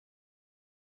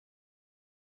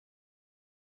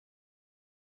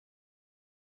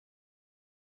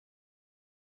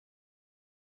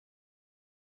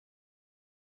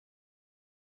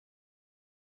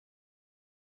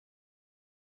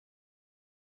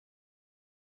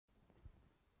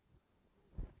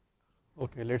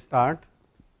Okay, let's start.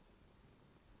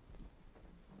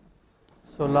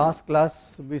 So last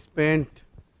class we spent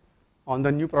on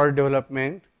the new product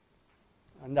development,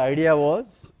 and the idea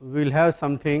was we will have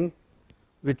something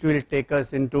which will take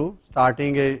us into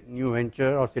starting a new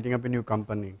venture or setting up a new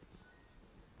company.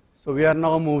 So we are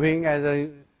now moving, as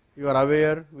you are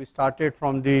aware, we started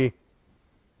from the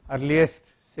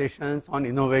earliest sessions on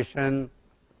innovation,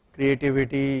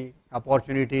 creativity,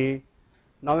 opportunity.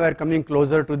 Now we are coming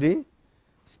closer to the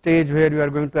stage where we are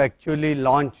going to actually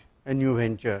launch a new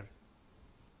venture.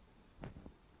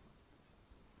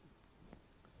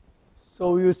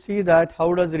 So you see that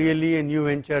how does really a new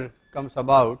venture comes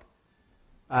about,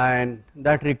 and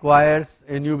that requires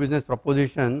a new business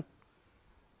proposition,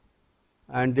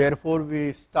 and therefore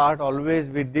we start always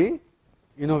with the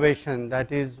innovation,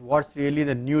 that is what's really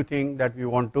the new thing that we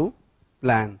want to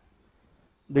plan.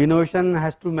 The innovation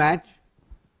has to match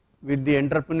with the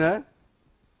entrepreneur.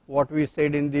 What we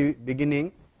said in the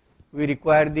beginning, we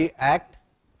require the act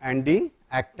and the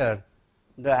actor.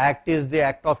 The act is the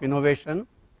act of innovation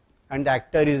and the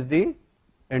actor is the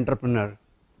entrepreneur.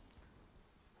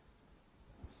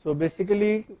 So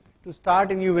basically, to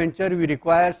start a new venture we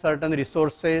require certain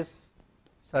resources,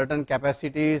 certain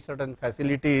capacities, certain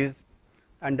facilities,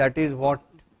 and that is what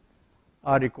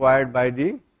are required by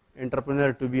the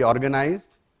entrepreneur to be organized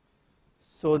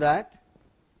so that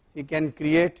he can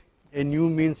create a new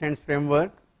means and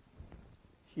framework,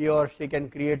 he or she can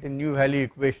create a new value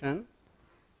equation,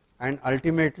 and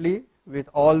ultimately with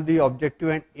all the objective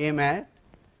and aim at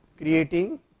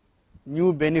creating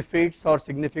new benefits or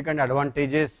significant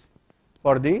advantages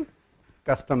for the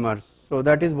customers. So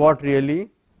that is what really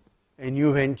a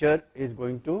new venture is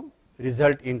going to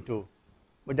result into,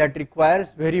 but that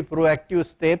requires very proactive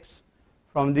steps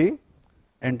from the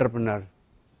entrepreneur.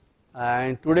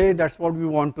 And today that's what we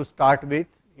want to start with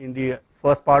in the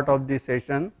first part of this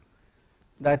session,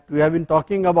 that we have been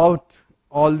talking about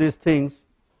all these things,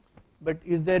 but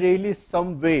is there really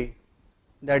some way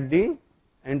that the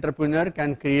entrepreneur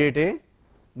can create a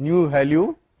new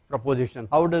value proposition?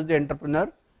 How does the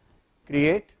entrepreneur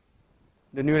create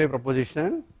the new value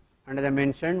proposition? And as I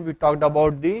mentioned, we talked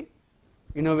about the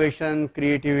innovation,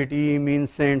 creativity,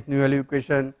 means and new value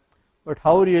equation, but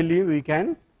how really we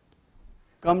can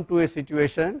come to a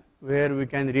situation where we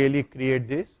can really create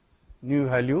this new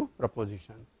value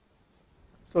proposition.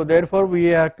 So therefore we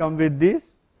have come with this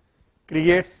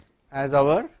creates as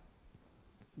our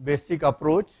basic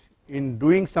approach in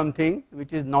doing something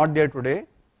which is not there today,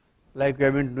 like we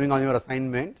have been doing on your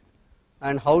assignment,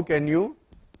 and how can you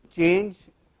change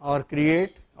or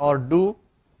create or do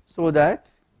so that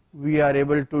we are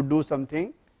able to do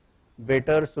something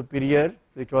better, superior,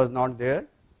 which was not there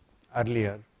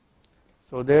earlier.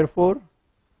 So therefore,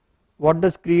 what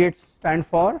does create stand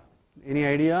for? Any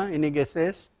idea, any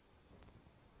guesses?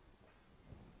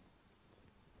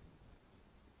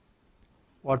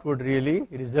 What would really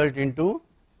result into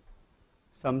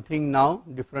something now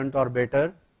different or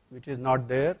better which is not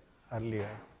there earlier?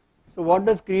 So what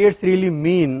does creates really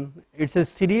mean? It's a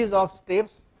series of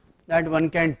steps that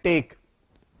one can take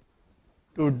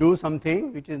to do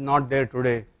something which is not there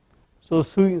today. So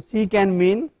C can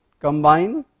mean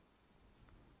combine,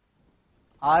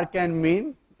 R can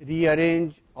mean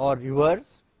rearrange or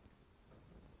reverse,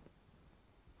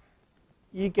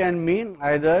 E can mean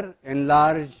either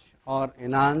enlarge or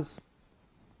enhance.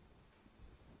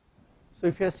 So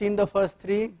if you have seen the first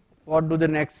three, what do the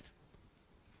next?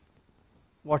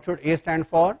 What should A stand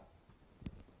for?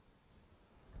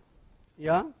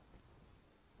 Yeah?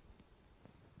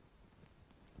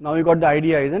 Now you got the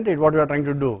idea, isn't it, what we are trying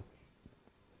to do?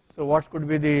 So what could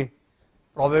be the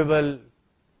probable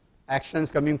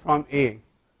actions coming from A?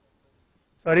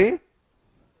 Sorry?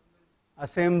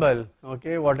 Assemble.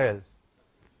 Okay, what else?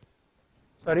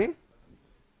 Sorry?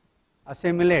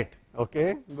 Assimilate.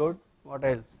 Okay, good. What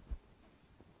else?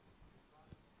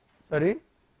 Sorry?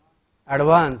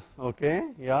 Advance. Okay,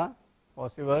 yeah,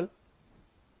 possible.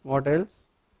 What else?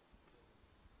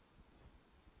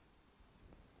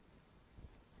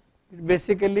 It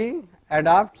basically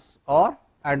adapts or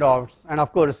adopts, and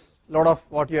of course a lot of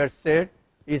what you have said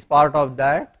is part of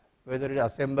that, whether it is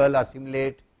assemble,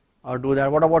 assimilate or do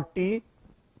that. What about T?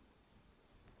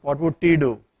 What would T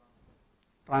do?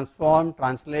 Transform,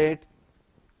 translate.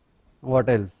 What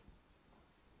else?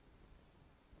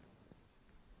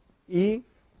 E,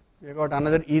 we have got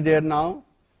another E there now.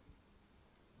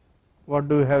 What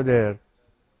do we have there?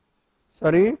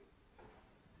 Sorry?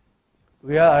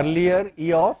 We have earlier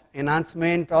E of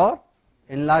enhancement or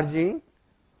enlarging.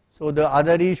 So the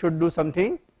other E should do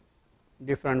something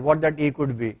different. What that E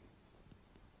could be?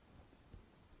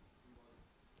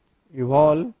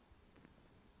 evolve,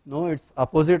 no, it's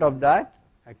opposite of that,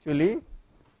 actually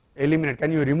eliminate.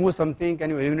 Can you remove something, can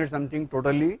you eliminate something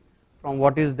totally from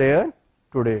what is there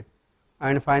today?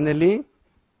 And finally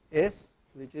S,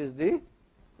 which is the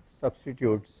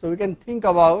substitute. So we can think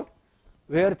about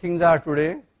where things are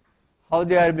today, how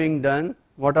they are being done,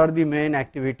 what are the main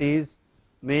activities,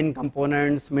 main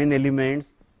components, main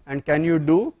elements, and can you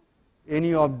do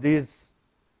any of these,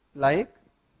 like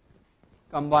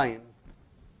combine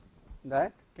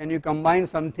that, can you combine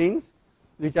some things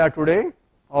which are today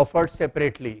offered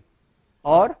separately,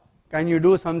 or can you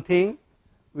do something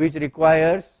which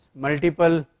requires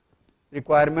multiple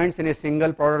requirements in a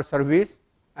single product or service,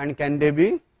 and can they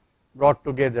be brought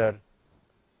together?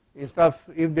 Instead of,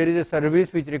 if there is a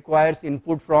service which requires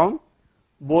input from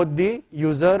both the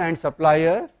user and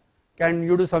supplier, can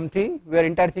you do something where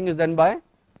entire thing is done by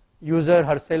user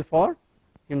herself or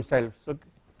himself? So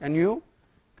can you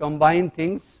combine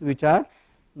things which are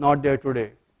not there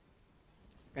today?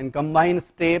 You can combine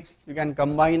steps, you can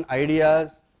combine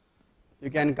ideas, you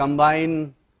can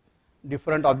combine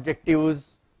different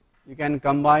objectives, you can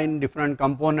combine different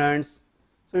components.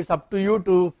 So it's up to you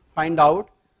to find out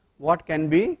what can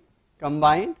be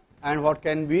combined and what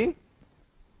can be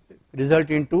result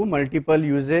into multiple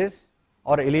uses,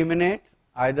 or eliminate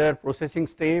either processing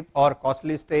step or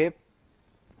costly step,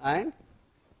 and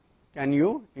can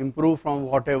you improve from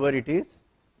whatever it is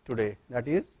today. That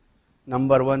is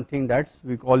number one thing, that's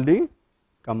we call the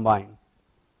combine.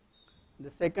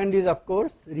 The second is of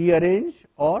course rearrange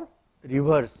or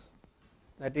reverse.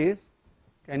 That is,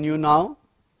 can you now,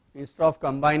 instead of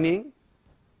combining,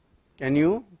 can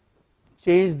you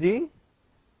change the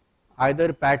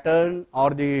either pattern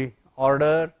or the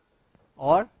order,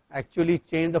 or actually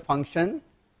change the function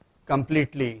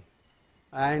completely,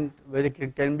 and whether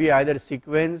it can be either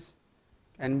sequence,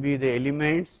 can be the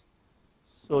elements.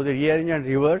 So the rearrange and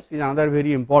reverse is another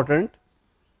very important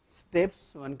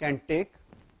steps one can take.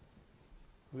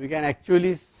 We can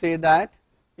actually say that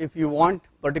if you want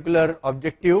particular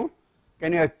objective,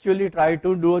 can you actually try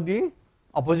to do the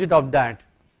opposite of that,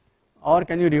 or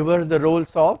can you reverse the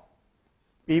roles of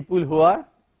people who are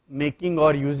making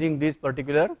or using this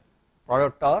particular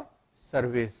product or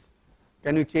service?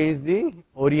 Can you change the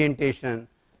orientation,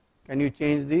 can you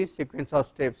change the sequence of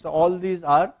steps? So all these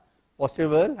are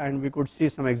possible, and we could see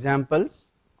some examples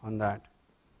on that.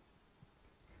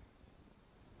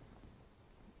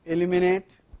 Eliminate,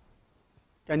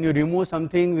 can you remove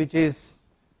something which is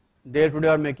there today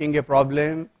or making a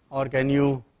problem, or can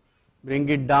you bring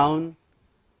it down?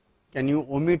 Can you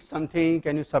omit something,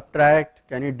 can you subtract,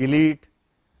 can you delete?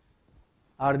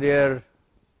 Are there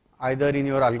either in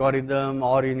your algorithm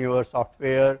or in your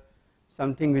software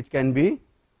something which can be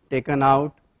taken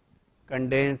out,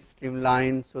 condensed,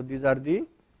 streamlined? So these are the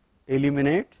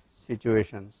eliminate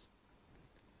situations.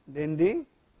 Then the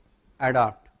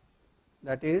adapt,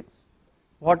 that is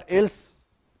what else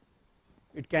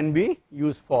it can be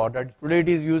used for. That today it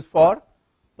is used for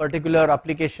particular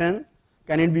application,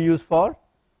 can it be used for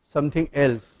something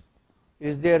else?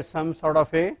 Is there some sort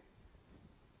of a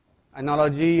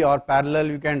analogy or parallel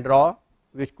you can draw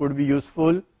which could be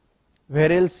useful,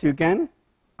 where else you can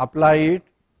apply it,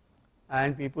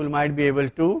 and people might be able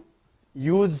to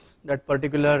use that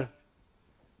particular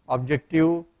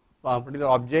objective, particular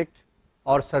object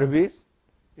or service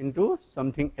into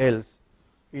something else.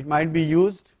 It might be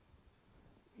used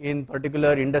in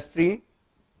particular industry,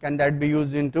 can that be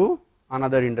used into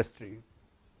another industry?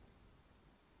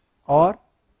 Or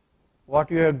what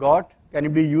you have got, can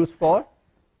it be used for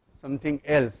something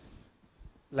else?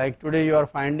 Like today you are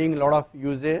finding a lot of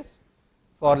uses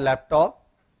for laptop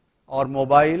or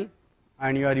mobile,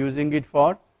 and you are using it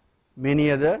for many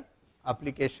other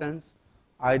applications,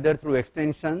 either through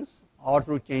extensions or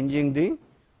through changing the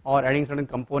or adding certain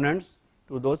components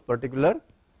to those particular.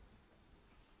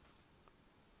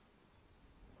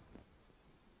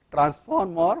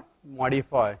 Transform or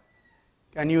modify,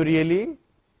 can you really,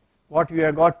 what you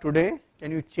have got today,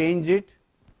 can you change it?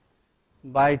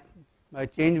 By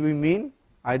change we mean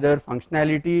either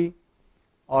functionality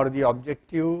or the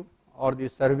objective or the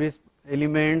service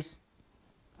elements,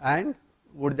 and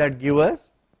would that give us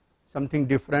something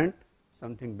different,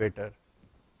 something better?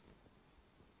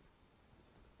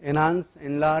 Enhance,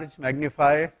 enlarge,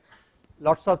 magnify,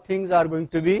 lots of things are going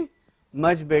to be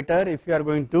much better if you are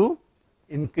going to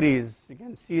increase. You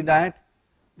can see that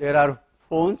there are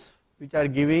phones which are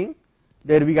giving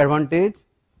their big advantage.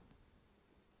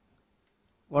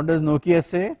 What does Nokia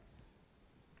say?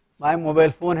 My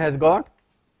mobile phone has got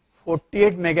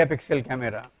 48 megapixel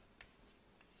camera.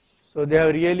 So they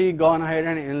have really gone ahead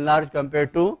and enlarged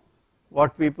compared to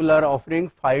what people are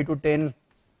offering 5 to 10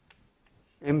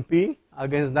 MP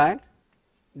against that,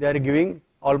 they are giving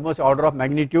almost order of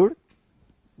magnitude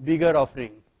bigger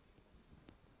offering.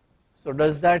 So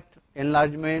does that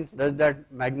enlargement, does that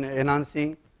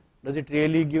enhancing, does it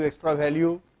really give extra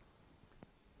value?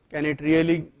 Can it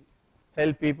really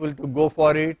help people to go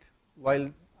for it while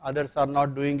others are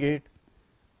not doing it?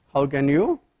 How can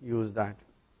you use that?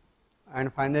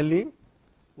 And finally,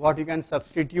 what you can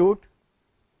substitute,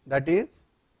 that is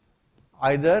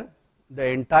either the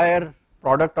entire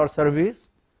product or service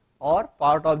or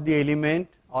part of the element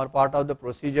or part of the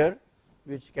procedure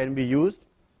which can be used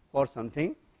for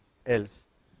something else.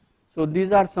 So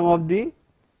these are some of the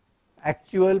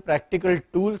actual practical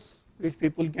tools which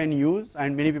people can use,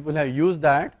 and many people have used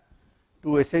that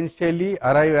to essentially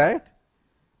arrive at,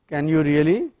 can you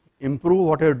really improve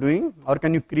what you are doing, or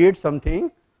can you create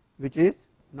something which is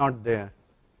not there.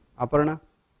 Aparna?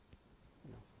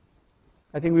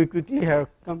 I think we quickly have,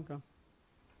 come.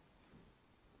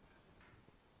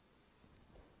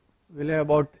 We will have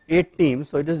about 8 teams,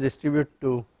 so just distribute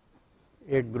to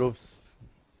 8 groups.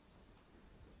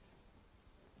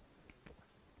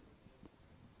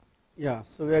 Yeah,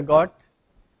 so we have got,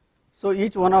 so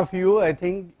each one of you, I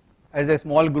think as a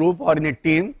small group or in a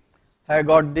team, have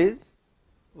got this,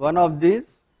 one of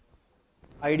these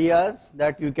ideas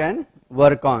that you can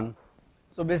work on.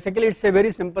 So basically it's a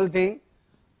very simple thing.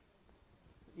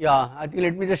 Yeah, I think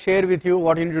let me just share with you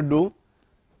what you need to do.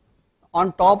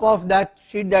 On top of that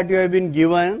sheet that you have been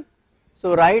given,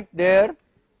 so right there,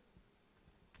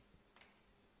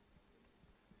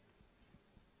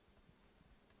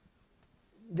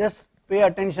 just pay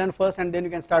attention first and then you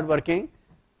can start working.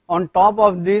 On top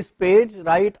of this page,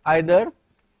 write either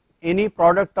any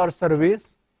product or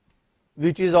service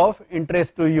which is of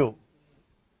interest to you.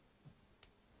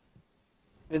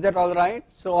 Is that all right?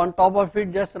 So on top of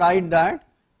it, just write that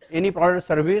any product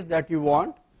or service that you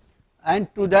want,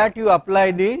 and to that you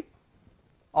apply the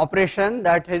operation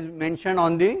that is mentioned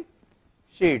on the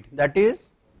sheet, that is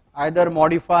either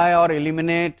modify or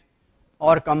eliminate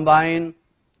or combine.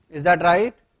 Is that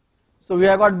right? So we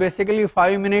have got basically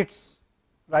 5 minutes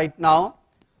right now.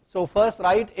 So first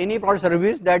write any product or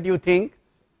service that you think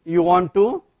you want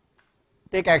to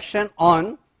take action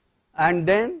on, and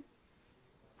then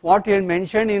what you have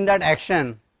mentioned in that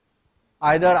action,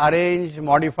 either arrange,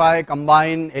 modify,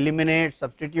 combine, eliminate,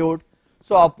 substitute.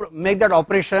 So make that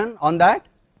operation on that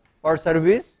or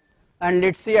service, and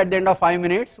let's see at the end of 5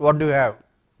 minutes what do you have.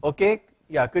 Okay,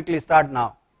 yeah, quickly start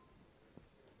now.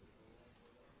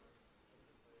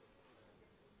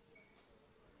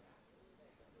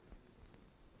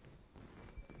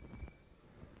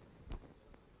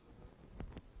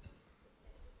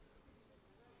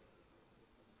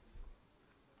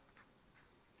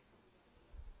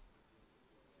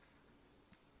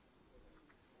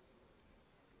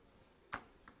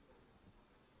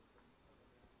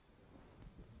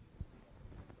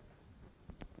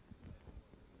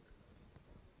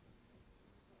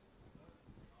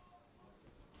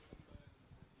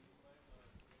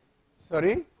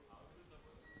 Sorry?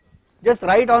 Just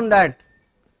write on that.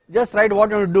 Just write what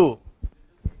you want to do.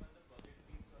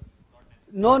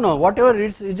 No, whatever,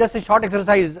 it's just a short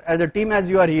exercise as a team as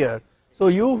you are here. So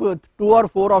you, 2 or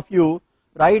 4 of you,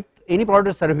 write any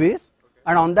product or service,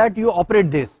 and on that you operate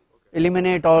this,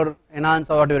 eliminate or enhance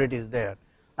or whatever it is there.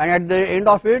 And at the end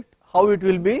of it, how it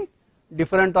will be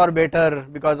different or better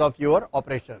because of your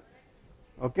operation.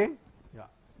 Okay? Yeah.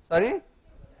 Sorry?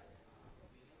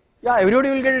 Yeah, everybody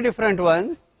will get a different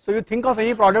one. So you think of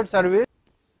any product service.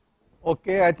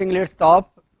 Okay, I think let's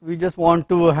stop. We just want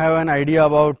to have an idea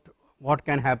about what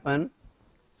can happen.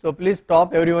 So please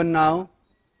stop everyone now.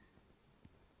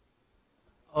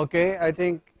 Okay, I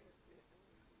think,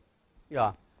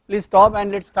 yeah, please stop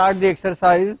and let's start the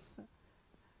exercise.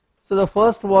 So the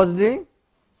first was the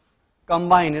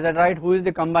combine, is that right? Who is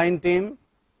the combine team?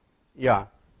 Yeah.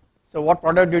 So what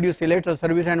product did you select or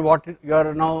service and what you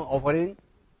are now offering?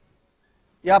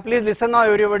 Yeah, please listen now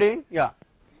everybody. Yeah.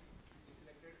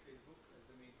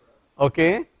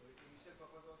 Okay.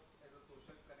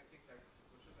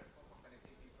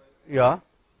 Yeah.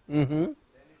 Mm-hmm.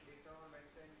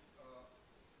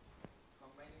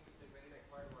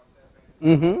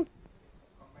 Mm-hmm.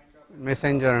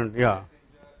 Messenger and yeah.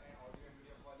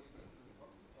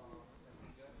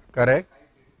 Correct.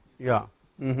 Yeah.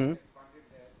 Mm-hmm.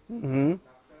 Mm-hmm.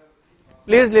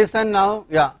 Please listen now.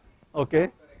 Yeah. Okay.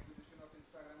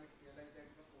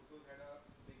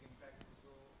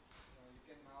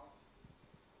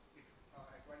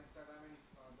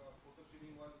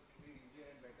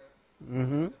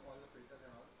 Mm-hmm.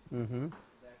 Mm-hmm.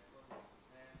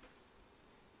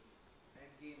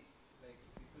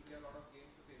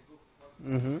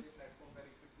 Mm-hmm.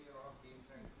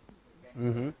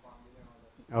 Mm-hmm.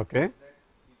 Okay.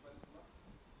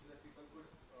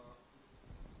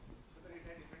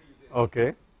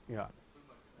 Okay. Yeah.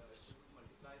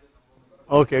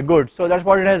 Okay, good. So that's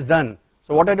what it has done.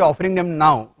 So what are you offering them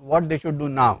now? What they should do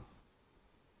now?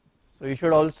 So you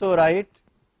should also write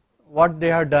what they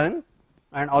have done,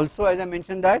 and also, as I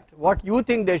mentioned, that what you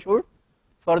think they should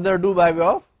further do by way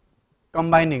of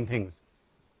combining things.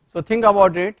 So think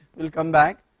about it. We'll come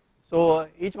back. So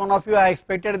each one of you, I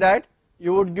expected that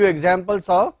you would give examples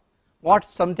of what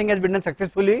something has been done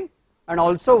successfully, and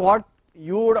also what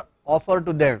you would offer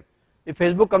to them. If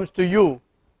Facebook comes to you,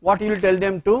 what you will tell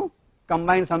them to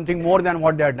combine something more than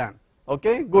what they have done.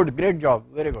 Okay, good, great job,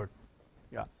 very good.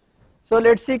 Yeah. So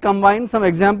let's see, combine some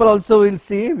example also we'll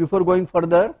see before going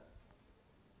further.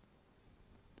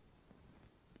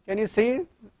 Can you see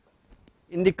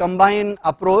in the combine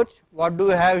approach what do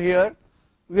we have here?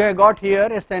 We have got here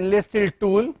a stainless steel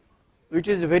tool which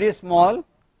is very small.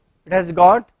 It has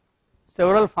got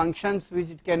several functions which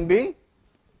it can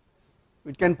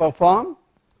perform.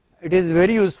 It is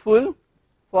very useful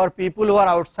for people who are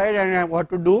outside and have what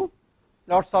to do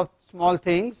lots of small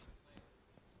things,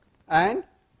 and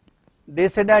they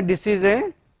say that this is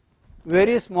a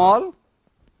very small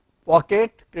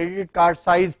pocket credit card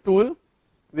size tool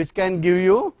which can give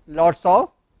you lots of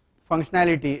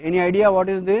functionality. Any idea what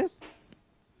is this?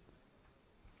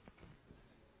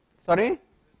 Sorry?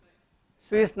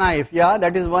 Swiss knife. Yeah,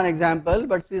 that is one example,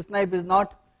 but Swiss knife is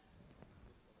not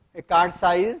a card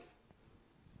size.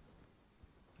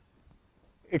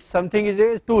 It's something, is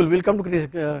a tool. We'll come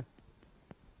to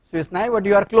Swiss knife, but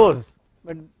you are close.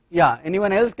 But yeah,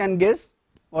 anyone else can guess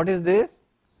what is this?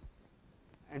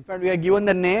 In fact, we are given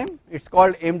the name. It's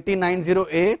called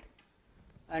ENT203-L12,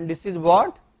 and this is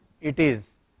what it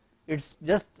is. It's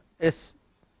just a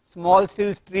small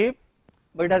steel strip,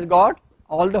 but it has got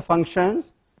all the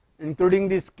functions, including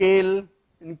the scale,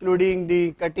 including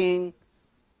the cutting,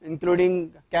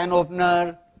 including can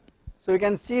opener. So you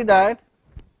can see that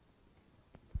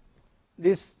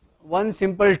this one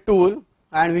simple tool,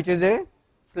 and which is a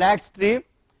flat strip,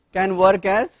 can work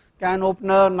as can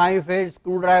opener, knife edge,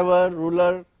 screwdriver,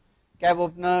 ruler, cap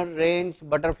opener, wrench,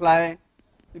 butterfly.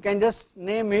 You can just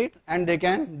name it and they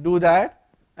can do that.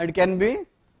 It can be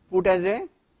put as a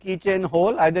keychain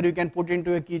hole. Either you can put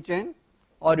into a keychain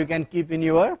or you can keep in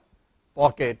your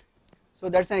pocket. So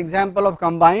that's an example of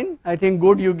combine. I think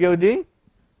good you gave the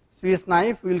Swiss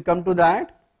knife. We will come to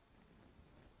that.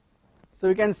 So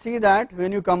you can see that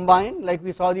when you combine, like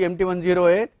we saw the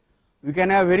ENT203-L12, we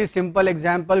can have very simple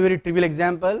example, very trivial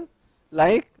example,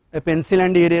 like a pencil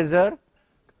and eraser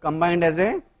combined as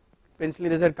a pencil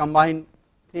eraser combined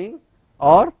thing,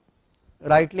 or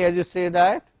rightly as you say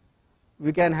that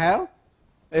we can have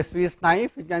a Swiss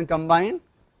knife which can combine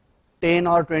 10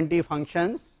 or 20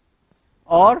 functions,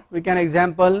 or we can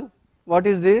example, what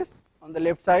is this on the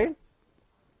left side?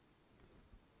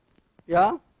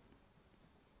 Yeah,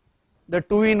 the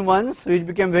 2-in-1s which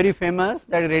became very famous,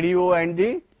 that radio and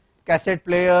the cassette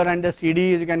player and the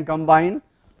CDs you can combine.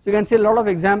 So you can see a lot of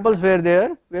examples were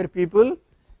there where people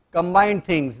combined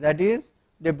things, that is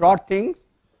they brought things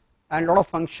and a lot of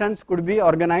functions could be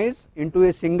organized into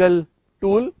a single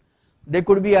tool. They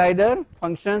could be either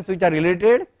functions which are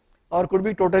related or could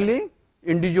be totally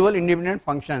individual independent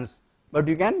functions, but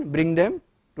you can bring them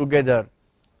together.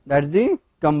 That is the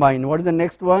combine. What is the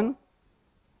next one?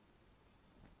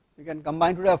 You can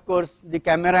combine today, of course, the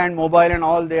camera and mobile and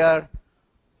all, they are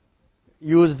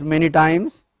used many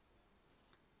times.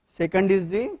 Second is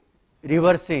the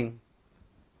reversing.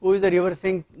 Who is the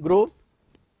reversing group?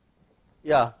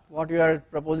 Yeah, what you are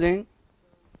proposing?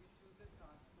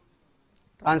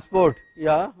 Transport.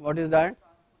 Yeah, what is that?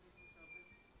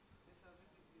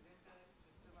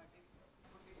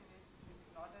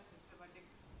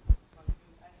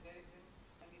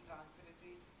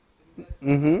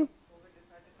 Mm-hmm.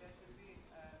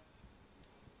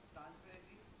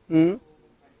 Mm.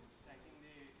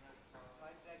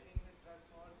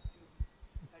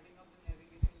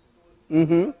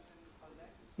 Mm-hmm.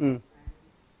 Mm.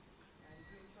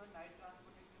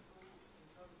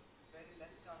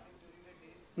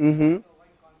 Mm-hmm.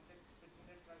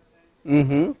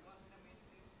 Mm-hmm.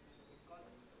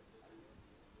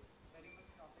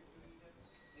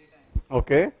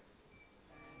 Okay.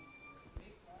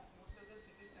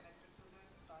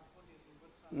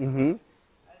 Mm-hmm.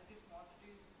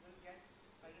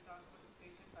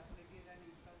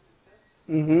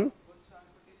 Mm-hmm.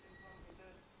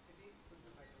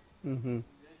 Mm-hmm.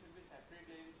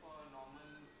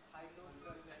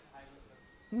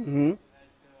 Mm-hmm.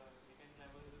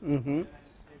 Mm-hmm.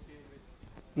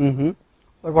 Mm-hmm.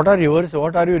 But what are reverse?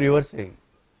 What are you reversing?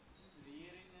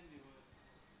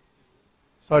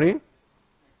 Sorry?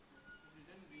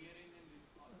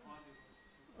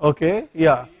 Okay,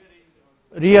 yeah.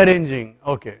 Rearranging,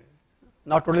 okay.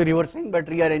 Not only reversing but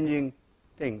rearranging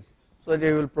things. So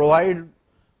they will provide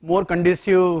more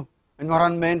conducive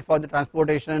environment for the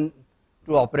transportation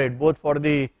to operate, both for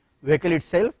the vehicle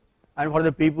itself and for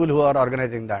the people who are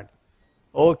organizing that.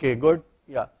 Okay, good,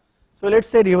 yeah. So let's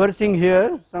say reversing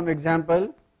here, some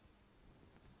example.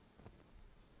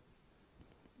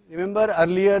 Remember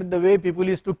earlier the way people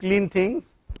used to clean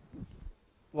things,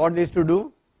 what they used to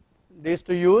do? They used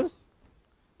to use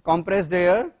compressed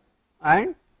air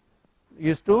and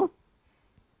used to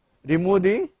remove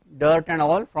the dirt and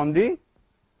all from the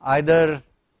either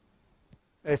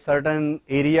a certain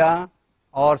area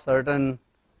or certain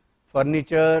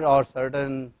furniture or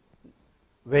certain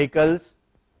vehicles.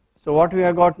 So what we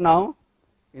have got now,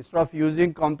 instead of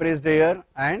using compressed air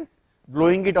and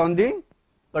blowing it on the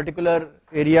particular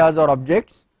areas or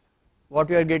objects, what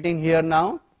we are getting here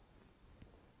now,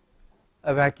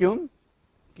 a vacuum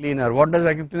cleaner. What does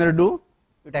vacuum cleaner do?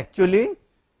 It actually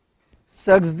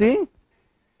sucks the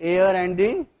air and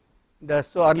the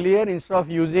dust. So earlier, instead of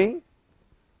using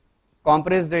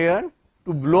compressed air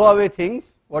to blow away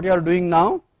things, what you are doing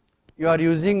now, you are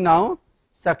using now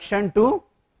suction to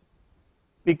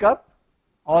pick up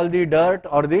all the dirt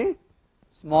or the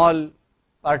small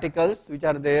particles which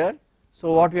are there.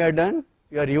 So what we have done,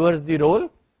 we have reversed the role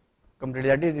completely.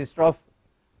 That is, instead of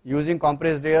using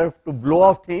compressed air to blow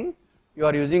off things, you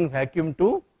are using vacuum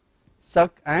to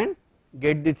suck and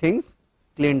get the things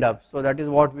cleaned up. So that is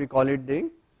what we call it, the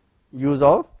use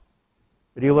of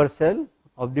reversal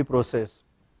of the process.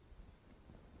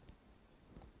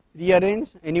 Rearrange,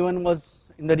 anyone was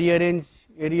in the rearrange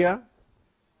area?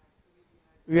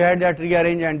 We had that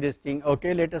rearrange and this thing.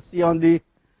 Okay, let us see on the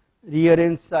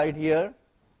rearrange side here.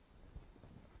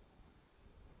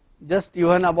 Just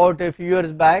even about a few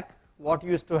years back, what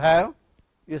you used to have?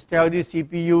 You used to have the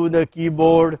CPU, the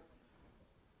keyboard,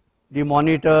 the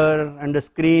monitor and the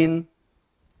screen.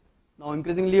 Now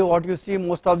increasingly what you see,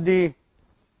 most of the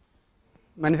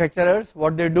manufacturers,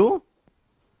 what they do,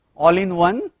 all in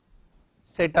one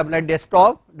setup, like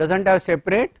desktop doesn't have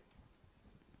separate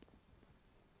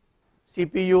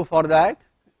CPU for that,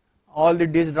 all the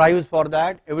disk drives for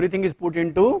that, everything is put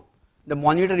into the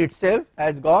monitor itself,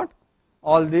 has got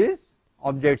all these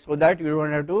objects, so that you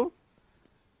don't have to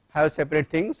have separate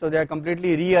things. So they are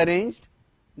completely rearranged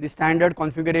the standard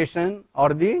configuration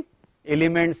or the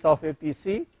elements of a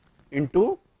PC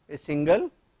into a single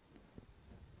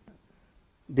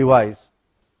device.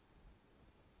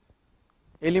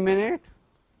 Eliminate,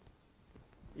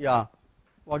 yeah,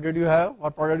 what did you have,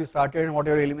 what product you started and what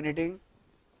you are eliminating?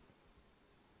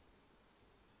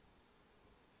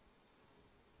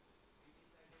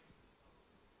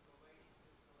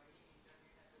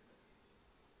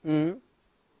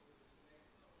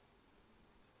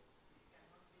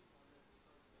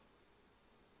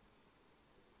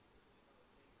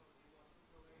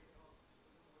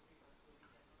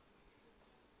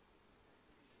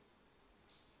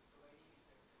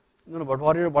 No, but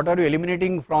what are you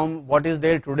eliminating from what is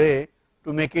there today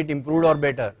to make it improved or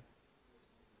better?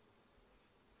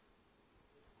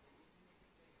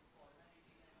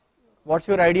 What's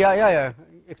your idea? Yeah,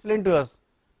 explain to us.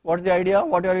 What's the idea?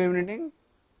 What are you eliminating?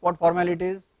 What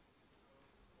formalities?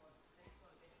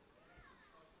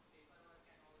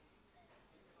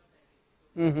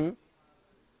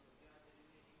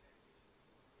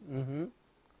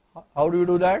 How do you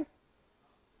do that?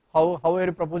 How are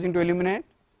you proposing to eliminate?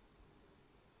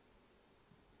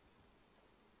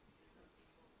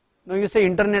 No, you say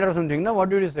internet or something, no?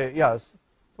 What did you say? Yes.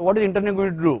 So what is internet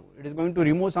going to do? It is going to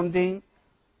remove something.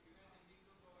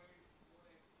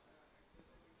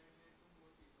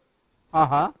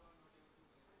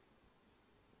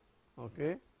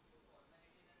 Okay.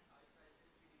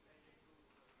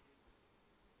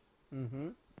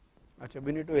 Achha,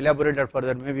 we need to elaborate that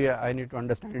further. Maybe I need to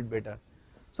understand it better.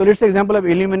 So let's say example of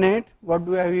eliminate. What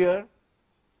do we have here?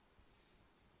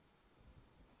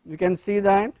 You can see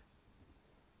that.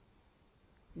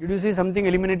 Did you see something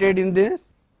eliminated in this?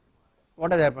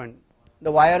 What has happened? The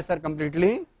wires are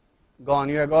completely gone.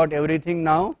 You have got everything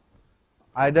now,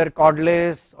 either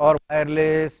cordless or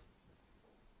wireless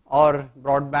or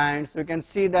broadband. So you can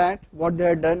see that what they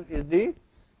have done is the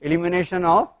elimination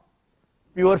of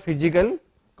pure physical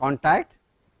contact,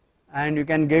 and you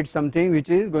can get something which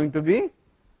is going to be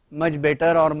much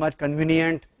better or much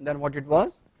convenient than what it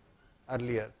was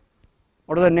earlier.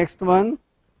 What is the next one?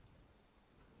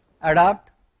 Adapt.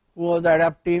 Who was the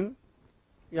adapt team?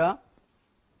 Yeah.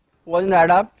 Who was in the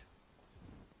adapt?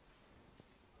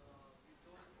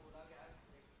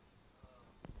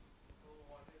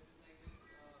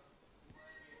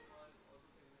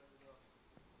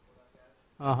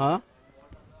 Uh-huh.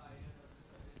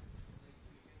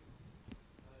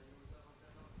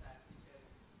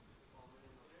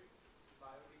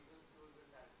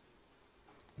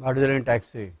 Hardware and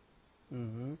taxi.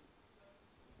 Mm-hmm.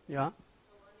 Yeah.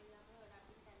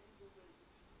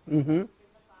 Mm-hmm.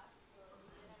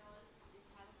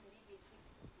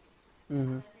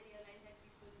 Mm-hmm.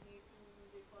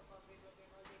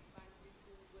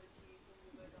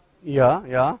 Yeah,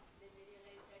 yeah.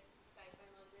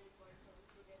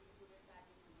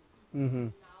 Mm-hmm.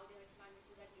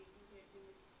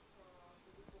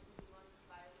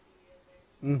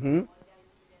 Mm-hmm.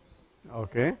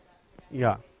 Okay.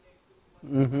 Yeah.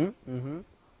 Mm-hmm. Mm-hmm.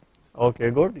 Okay,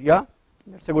 good. Yeah,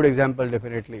 that's a good example,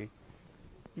 definitely.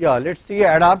 Yeah, let's see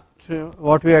adapt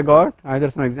what we have got. Either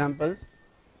some examples.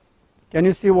 Can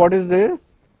you see what is there?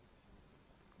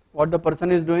 What the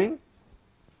person is doing?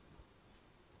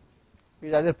 He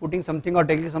is either putting something or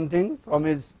taking something from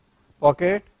his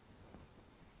pocket.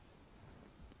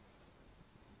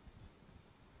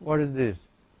 What is this?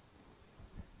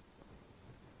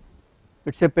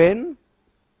 It's a pen,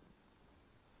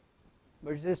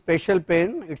 but it's a special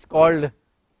pen. It's called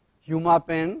Huma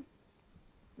pen,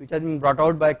 which has been brought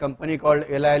out by a company called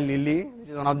Eli Lilly, which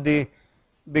is one of the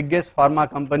biggest pharma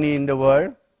company in the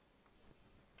world.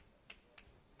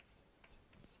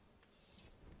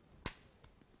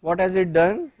 What has it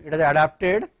done? It has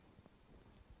adapted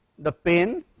the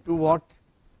pen to what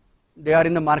they are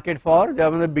in the market for. They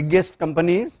are one of the biggest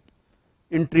companies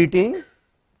in treating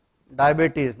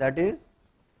diabetes, that is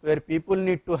where people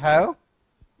need to have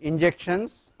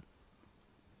injections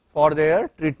for their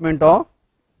treatment of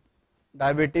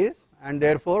diabetes, and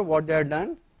therefore what they have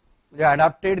done, they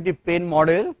adapted the pen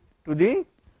model to the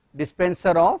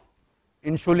dispenser of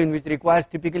insulin, which requires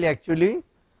typically actually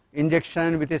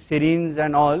injection with a syringe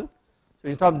and all. So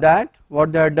instead of that,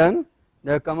 what they have done,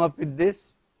 they have come up with this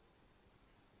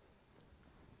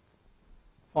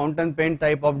fountain pen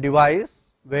type of device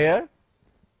where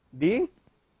the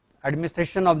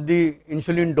administration of the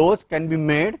insulin dose can be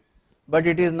made, but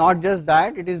it is not just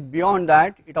that, it is beyond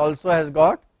that. It also has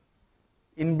got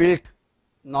inbuilt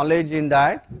knowledge in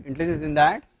that, intelligence in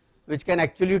that, which can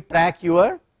actually track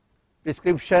your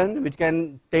prescription, which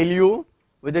can tell you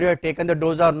whether you have taken the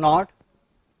dose or not.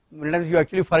 Many times you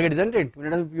actually forget, isn't it?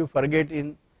 Many times you forget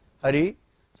in hurry.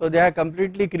 So they have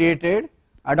completely created,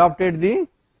 adopted the,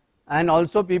 and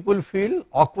also people feel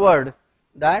awkward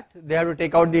that they have to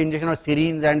take out the injection of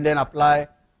syringe and then apply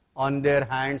on their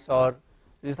hands, or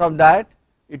instead of that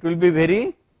it will be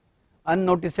very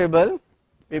unnoticeable.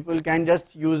 People can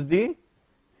just use the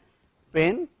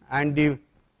pen, and the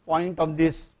point of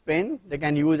this pen they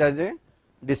can use as a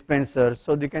dispenser.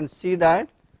 So they can see that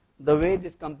the way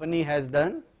this company has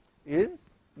done is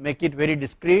make it very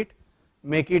discreet,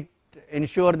 make it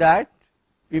ensure that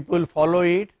people follow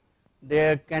it,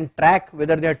 they can track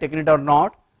whether they are taking it or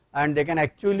not, and they can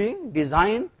actually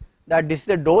design that this is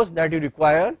the dose that you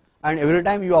require, and every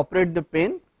time you operate the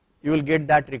pen you will get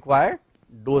that required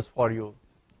dose for you.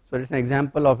 So it is an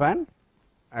example of an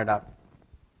adapt.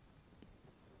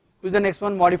 Who is the next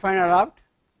one? Modify and adapt.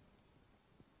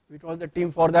 Which was the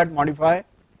team for that? Modify.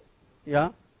 Yeah.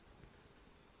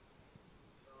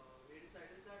 We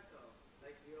decided that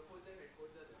like earphones and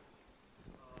headphones are there.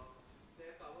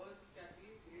 Their covers can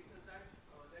be made such that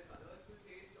their colors will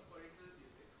change according to the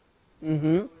music.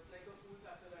 Mm-hmm. So it's like a cool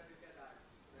factor that you can add,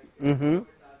 like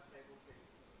that type of thing.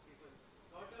 People,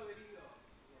 not a very,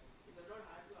 it does not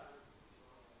have to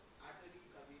add any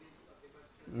convenience or something, but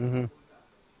just a cool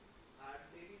factor. And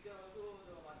maybe you can also,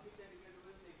 the one thing that you can do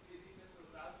is like maybe you can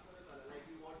program for a color, like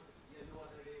you want yellow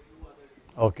other day, blue other day.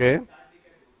 Okay. That we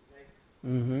can do, like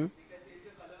Mm-hmm. we can change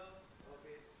the color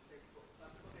based, like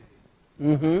customer can change.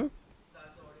 Mm-hmm.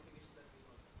 That's the modification that we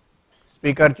want.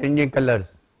 Speaker changing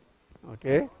colors.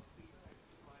 Okay.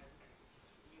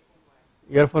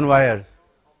 Earphone wires.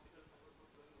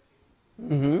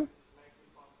 Mm-hmm.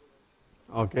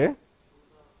 Okay.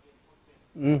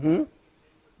 Mm-hmm.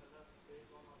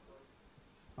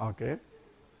 Okay.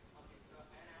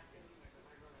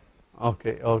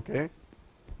 Okay. Okay.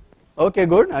 Okay,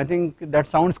 good. I think that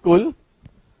sounds cool.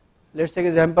 Let's take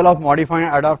example of modify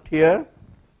and adapt here.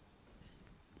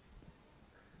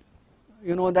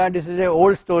 You know that this is a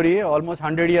old story, almost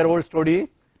 100-year-old story,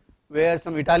 where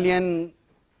some Italian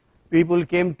people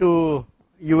came to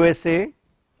USA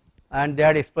and they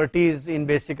had expertise in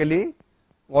basically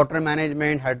water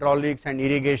management, hydraulics and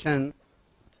irrigation,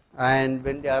 and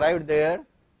when they arrived there,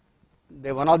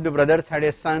 one of the brothers had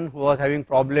a son who was having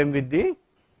problem with the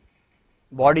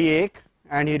body ache,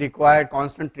 and he required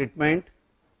constant treatment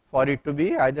for it to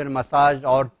be either massaged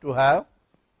or to have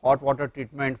hot water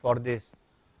treatment for this.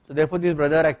 So therefore this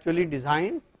brother actually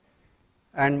designed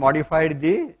and modified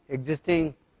the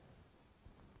existing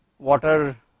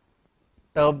water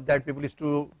tub that people used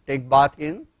to take bath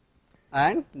in,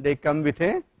 and they come with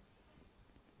a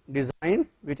design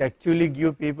which actually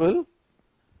give people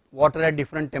water at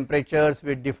different temperatures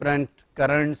with different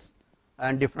currents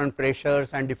and different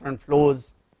pressures and different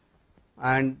flows.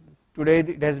 And today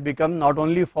it has become not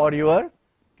only for your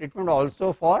treatment,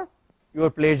 also for your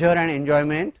pleasure and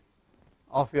enjoyment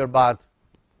of your bath.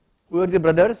 Who are the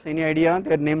brothers? Any idea?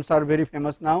 Their names are very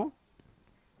famous now.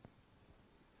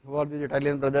 Who are these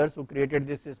Italian brothers who created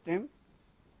this system?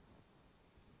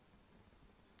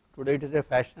 Today it is a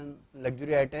fashion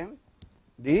luxury item.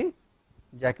 The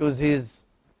jacuzzis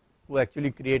who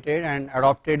actually created and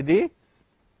adopted the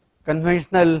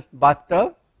conventional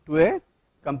bathtub to a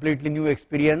completely new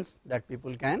experience that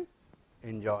people can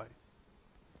enjoy.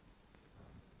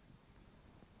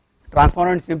 Transform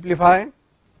and simplify.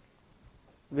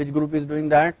 Which group is doing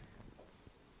that?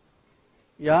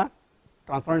 Yeah,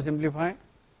 transform and simplify.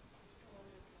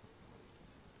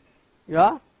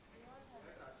 Yeah.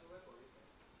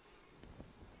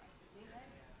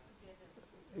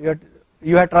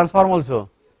 You had transform also.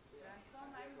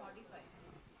 Transform and modify.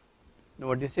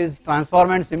 No, this is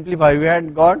transform and simplify. We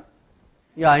had got,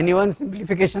 yeah, anyone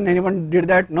simplification, anyone did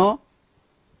that? No?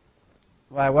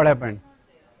 Why, what happened?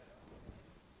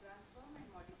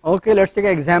 Okay, let's take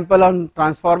an example on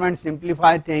transform and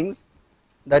simplify things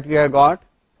that we have got.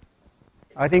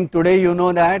 I think today you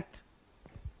know that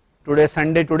today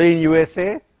Sunday, today in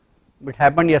USA, it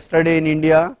happened yesterday in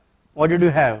India. What did you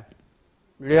have?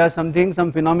 Did you have something,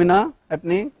 some phenomena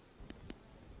happening?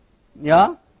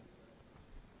 Yeah?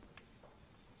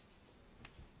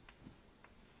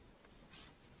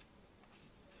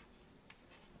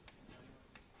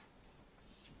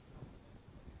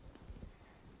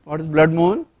 What is blood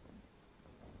moon?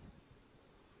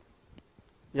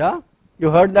 Yeah,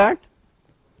 you heard that?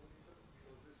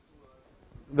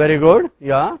 Very good.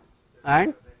 Yeah,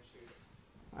 and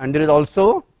there is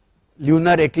also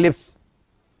lunar eclipse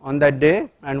on that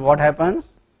day, and what happens?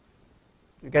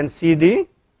 You can see the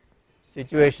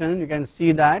situation. You can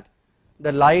see that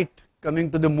the light coming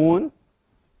to the moon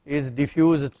is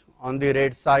diffused on the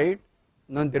red side.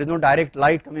 No, there is no direct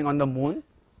light coming on the moon.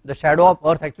 The shadow of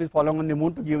Earth actually is falling on the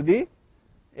moon to give the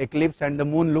eclipse, and the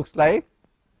moon looks like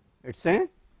it's a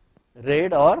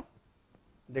red, or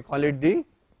they call it the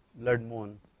blood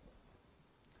moon.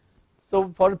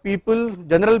 So for people,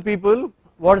 general people,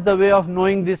 what's the way of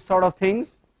knowing this sort of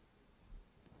things?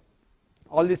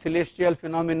 All the celestial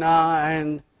phenomena,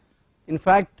 and in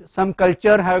fact some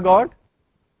culture have got,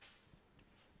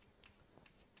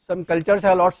 some cultures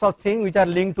have lots of things which are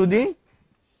linked to the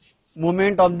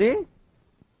movement of the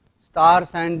stars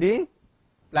and the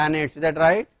planets. Is that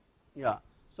right? Yeah.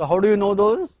 So how do you know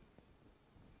those?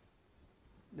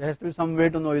 There has to be some way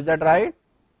to know. Is that right?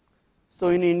 So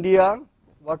in India,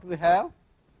 what we have?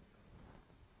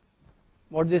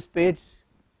 What this page?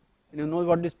 You know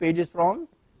what this page is from?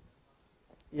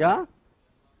 Yeah?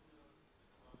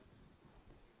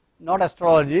 Not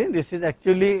astrology. This is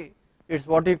actually, it's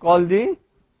what we call the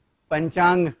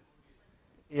Panchang.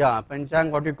 Yeah,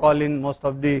 Panchang, what we call in most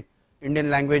of the Indian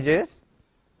languages.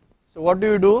 So what do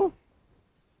you do?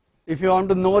 If you want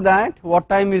to know that, what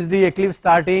time is the eclipse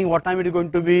starting, what time it is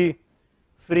going to be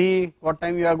free, what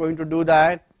time you are going to do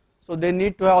that. So they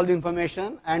need to have all the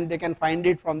information, and they can find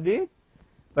it from the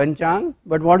Panchang.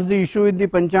 But what is the issue with the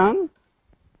Panchang?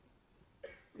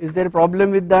 Is there a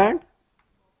problem with that?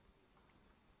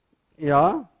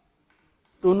 Yeah.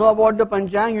 To know about the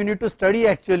Panchang, you need to study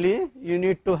actually. You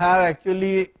need to have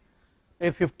actually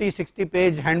a 50-60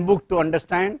 page handbook to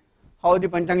understand how the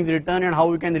Panchang is written and how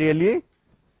we can really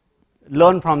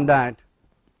learn from that.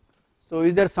 So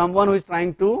is there someone who is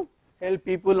trying to help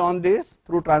people on this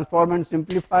through transform and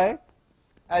simplify?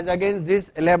 As against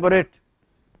this elaborate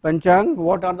Panchang,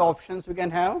 what are the options we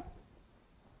can have?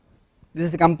 This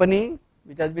is a company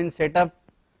which has been set up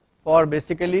for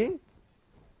basically,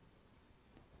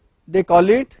 they call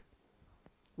it,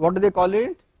 what do they call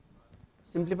it?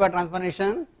 Simplify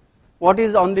transformation. What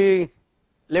is on the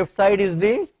left side is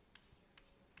the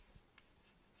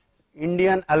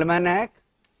Indian Almanac,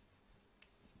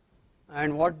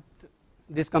 and what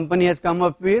this company has come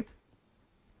up with,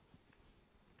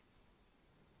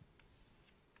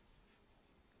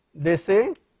 they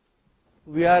say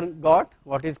we are got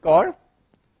what is called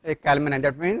a almanac.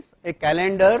 That means a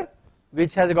calendar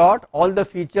which has got all the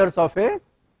features of a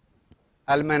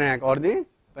almanac or the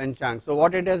Panchang. So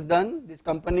what it has done, this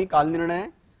company Kal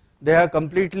Nirnay, they have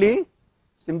completely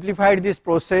simplified this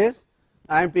process,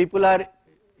 and people are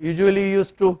usually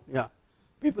used to, yeah,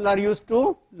 people are used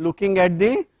to looking at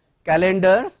the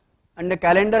calendars, and the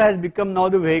calendar has become now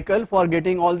the vehicle for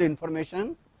getting all the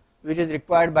information which is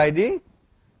required by the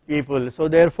people. So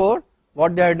therefore,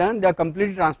 what they have done, they have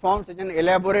completely transformed such an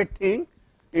elaborate thing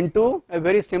into a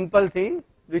very simple thing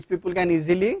which people can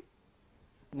easily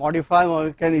modify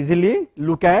or can easily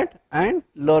look at and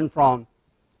learn from.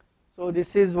 So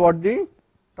this is what the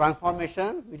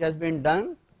transformation which has been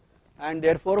done, and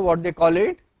therefore what they call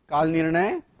it, Kal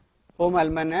Nirnay Home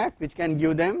Almanac, which can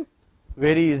give them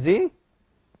very easy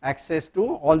access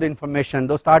to all the information.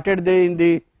 Though started they in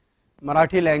the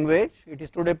Marathi language, it is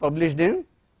today published in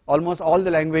almost all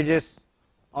the languages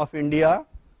of India,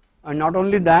 and not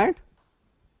only that,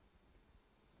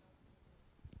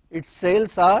 its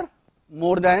sales are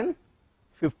more than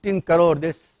 15 crore.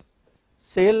 This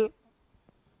sale,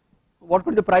 what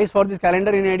could be the price for this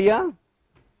calendar in India?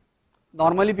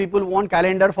 Normally people want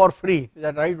calendar for free, is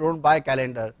that right? Don't buy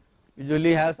calendar,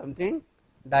 usually have something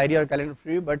diary or calendar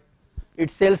free, but it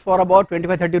sells for about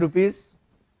 25-30 rupees,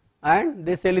 and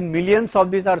they sell in millions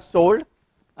of these are sold,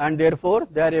 and therefore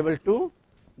they are able to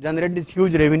generate this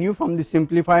huge revenue from the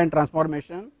simplify and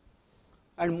transformation.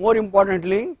 And more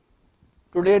importantly,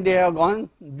 today they have gone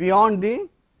beyond the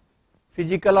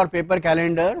physical or paper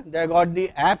calendar. They have got the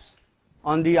apps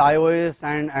on the iOS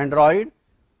and Android,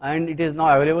 and it is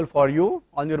now available for you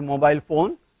on your mobile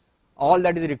phone. All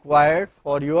that is required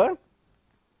for your,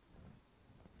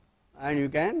 and you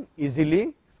can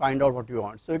easily find out what you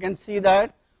want. So you can see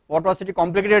that what was such a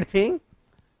complicated thing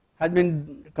has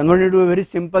been converted into a very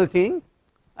simple thing,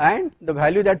 and the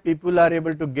value that people are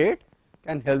able to get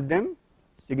can help them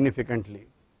significantly.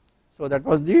 So that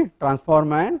was the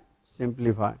transform and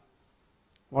simplify.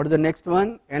 What is the next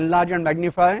one? Enlarge and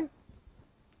magnify.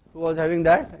 Who was having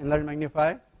that? Enlarge,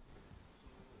 magnify.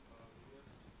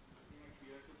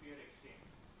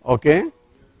 Okay.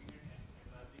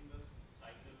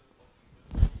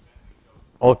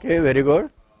 Okay, very good.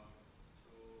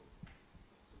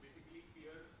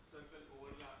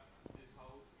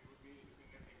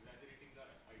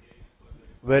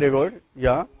 Very good.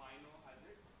 Yeah.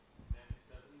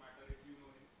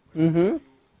 Mm-hmm.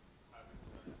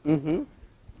 Mm-hmm.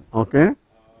 Okay.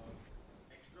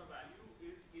 Extra value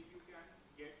is if you can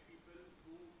get people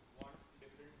who want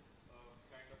different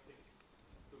kind of things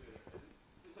together.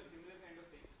 So similar kind of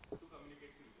things to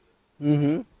communicate to each other.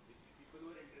 Mm-hmm. People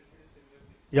who are interested in similar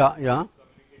things. Yeah, yeah.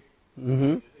 Communicate.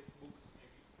 Mm-hmm. Books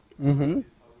maybe. Mm-hmm.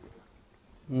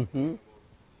 Mm-hmm.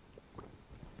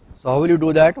 So how will you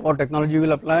do that? What technology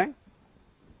will apply?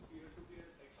 Peer-to-peer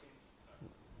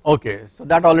exchange. Okay, so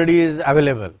that already is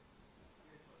available.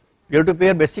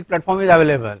 Peer-to-peer basic platform is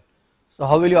available. So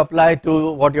how will you apply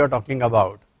to what you are talking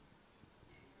about?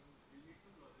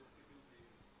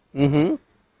 Mm-hmm.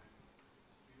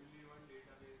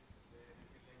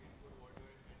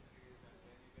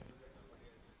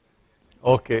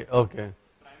 Okay, okay.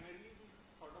 Primarily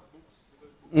sort of books, because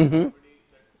books Mm-hmm.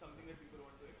 that's something that people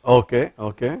want to explore. Okay,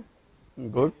 okay.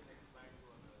 Good.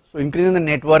 So increasing the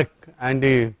network and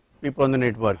the people on the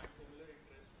network.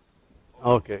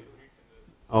 Okay.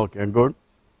 Okay, good.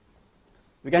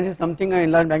 We can see something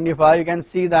in large magnify. You can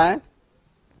see that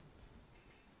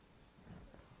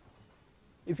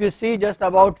if you see just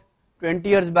about 20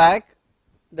 years back,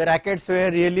 the rackets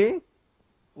were really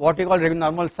what you call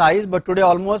normal size, but today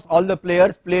almost all the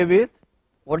players play with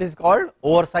what is called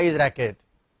oversized racket.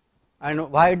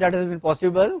 And why that has been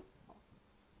possible?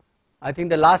 I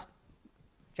think the last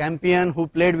champion who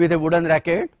played with a wooden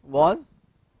racket was,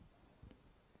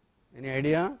 any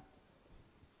idea?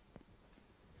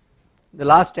 The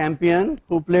last champion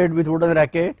who played with wooden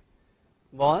racket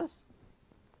was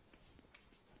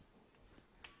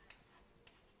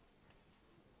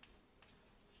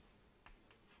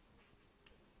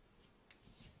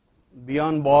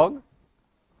Bjorn Borg,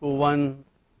 who won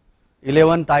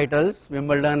 11 titles,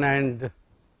 Wimbledon and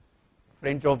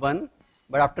French Open.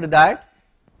 But after that,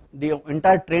 the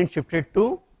entire trend shifted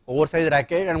to oversized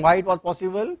racket. And why it was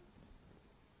possible?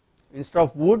 Instead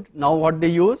of wood, now what they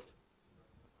used?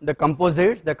 The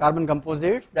composites, the carbon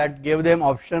composites that gave them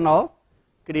option of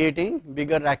creating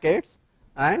bigger rackets,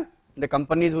 and the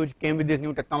companies which came with this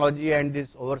new technology and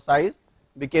this oversize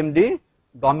became the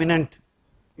dominant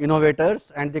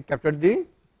innovators, and they captured the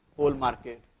whole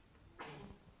market.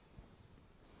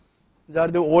 These are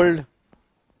the old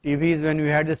TVs when we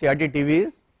had the CRT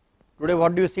TVs. Today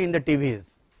what do you see in the TVs?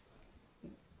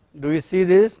 Do you see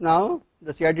this now?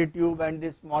 The CRT tube and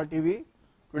this small TV.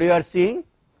 Today you are seeing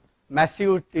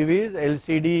massive TVs,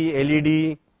 LCD,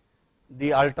 LED,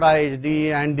 the Ultra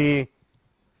HD and the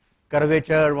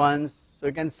curvature ones. So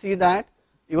you can see that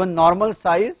even normal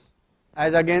size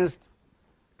as against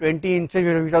 20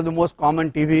 inches, which was the most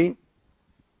common TV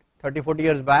 30-40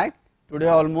 years back. Today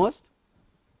almost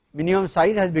minimum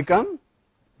size has become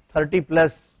 30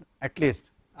 plus at least,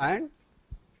 and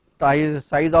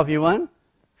size of even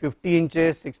 50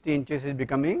 inches, 60 inches is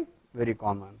becoming very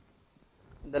common.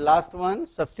 The last one,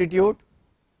 substitute.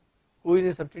 Who is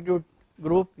a substitute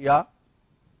group? Yeah.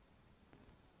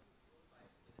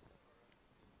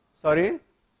 Sorry?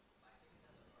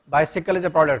 Bicycle is a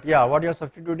product. Yeah, what you are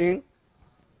substituting?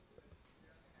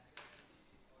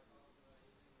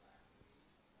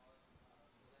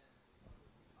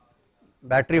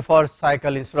 Battery for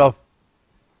cycle instead of,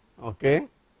 okay.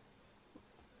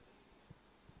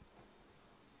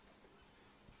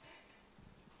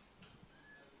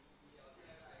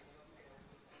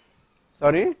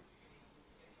 Sorry?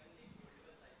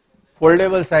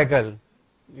 Foldable cycle.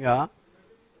 Yeah.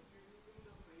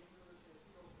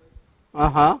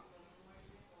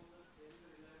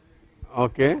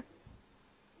 Okay.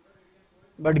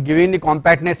 But given the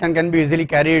compactness and can be easily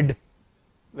carried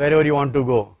wherever you want to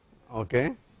go.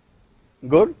 Okay.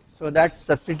 Good. So that's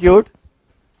substitute.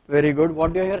 Very good.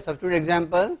 What do you hear? Substitute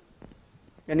example.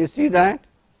 Can you see that?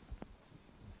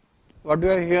 What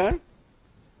do I hear?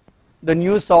 The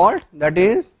new salt, that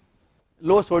is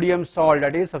low sodium salt,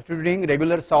 that is substituting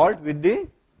regular salt with the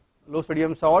low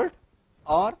sodium salt,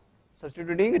 or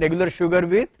substituting regular sugar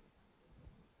with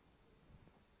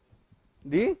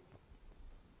the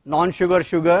non-sugar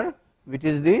sugar, which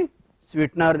is the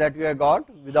sweetener that we have got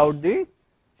without the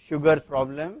sugar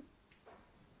problem,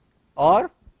 or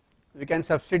we can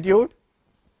substitute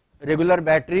regular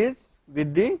batteries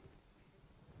with the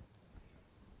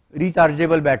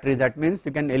rechargeable batteries. That means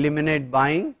you can eliminate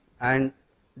buying and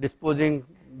disposing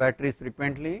batteries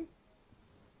frequently,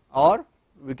 or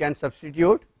we can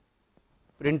substitute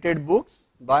printed books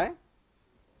by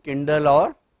Kindle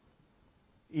or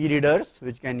e-readers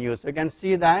which can use. So you can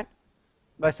see that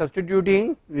by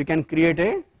substituting we can create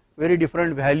a very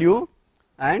different value,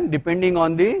 and depending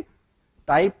on the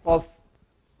type of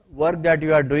work that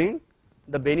you are doing,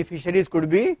 the beneficiaries could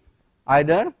be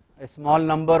either a small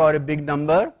number or a big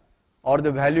number, or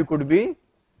the value could be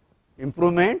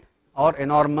improvement or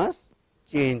enormous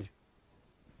change.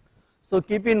 So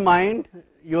keep in mind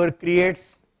your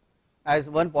creates as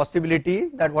one possibility,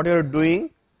 that what you are doing,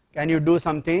 can you do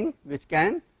something which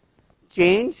can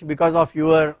change because of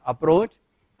your approach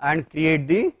and create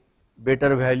the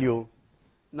better value.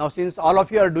 Now since all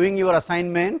of you are doing your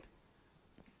assignment,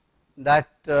 that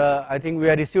I think we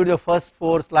have received the first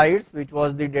 4 slides, which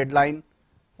was the deadline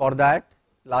for that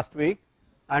last week,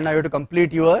 and now you have to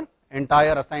complete your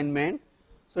entire assignment.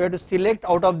 So you have to select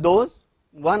out of those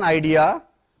one idea,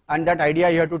 and that idea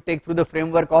you have to take through the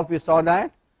framework of, we saw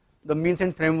that, the means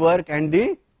and framework and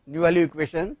the new value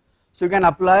equation. So you can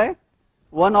apply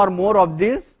one or more of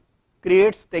these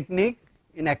creates technique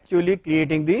in actually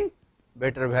creating the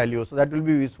better value. So that will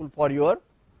be useful for your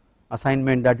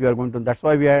assignment that you are going to, that's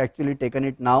why we have actually taken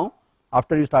it now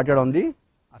after you started on the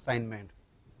assignment.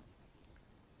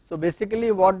 So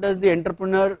basically what does the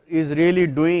entrepreneur is really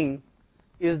doing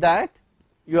is that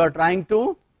you are trying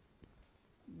to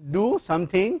do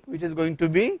something which is going to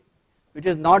be, which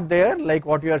is not there, like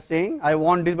what you are saying, I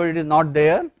want this but it is not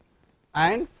there,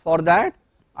 and for that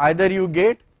either you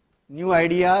get new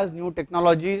ideas, new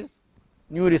technologies,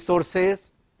 new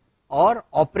resources, or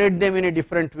operate them in a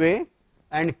different way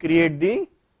and create the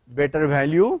better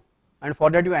value, and for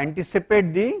that you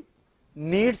anticipate the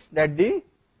needs that the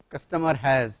customer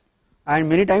has, and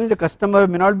many times the customer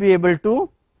may not be able to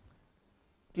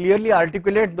clearly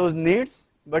articulate those needs,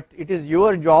 but it is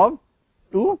your job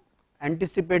to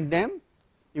anticipate them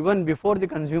even before the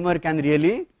consumer can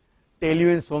really tell you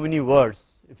in so many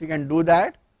words. If you can do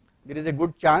that, there is a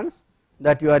good chance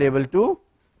that you are able to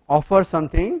offer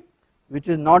something which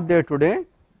is not there today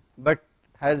but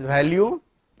has value,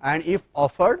 and if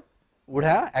offered would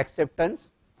have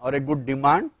acceptance or a good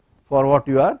demand for what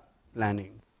you are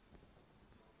planning.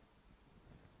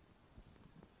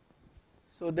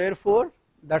 So therefore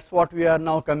that is what we are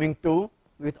now coming to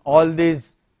with all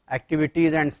these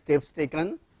activities and steps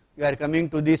taken. We are coming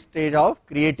to this stage of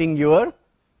creating your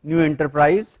new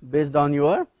enterprise based on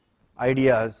your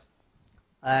ideas,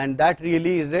 and that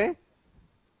really is a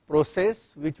process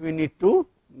which we need to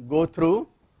go through,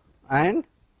 and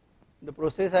the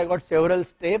process I got several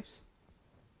steps.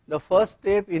 The first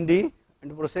step in the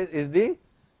process is the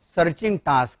searching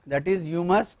task, that is you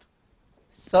must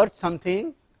search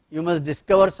something, you must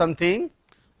discover something,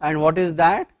 and what is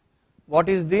that? What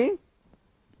is the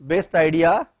best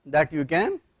idea that you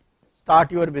can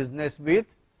start your business with,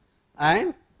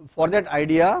 and for that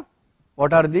idea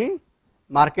what are the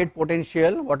market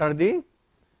potential, what are the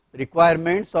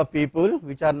requirements of people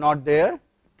which are not there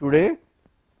today.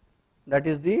 That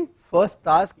is the first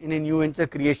task in a new venture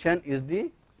creation, is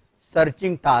the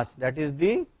searching task, that is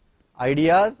the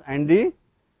ideas and the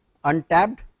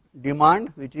untapped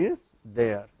demand which is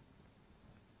there.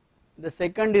 The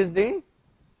second is the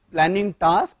planning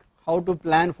task, how to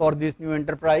plan for this new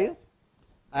enterprise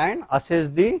and assess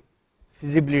the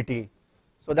feasibility.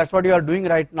 So that is what you are doing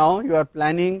right now, you are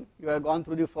planning, you have gone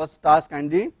through the first task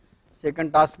and the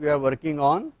second task we are working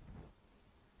on.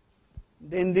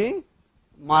 Then the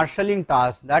marshalling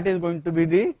task, that is going to be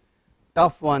the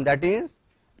tough one, that is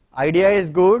idea is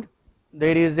good,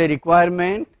 there is a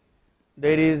requirement,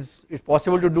 it's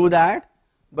possible to do that,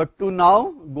 but to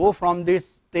now go from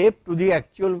this step to the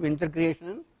actual venture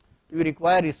creation, we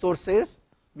require resources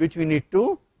which we need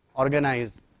to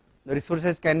organize. The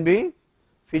resources can be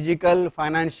physical,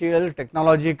 financial,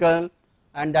 technological,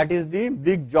 and that is the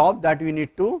big job that we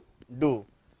need to do.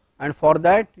 And for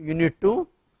that you need to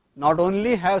not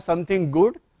only have something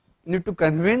good, you need to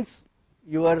convince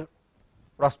your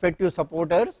prospective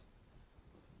supporters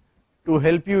to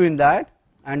help you in that,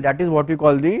 and that is what we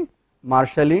call the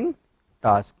marshalling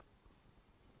task.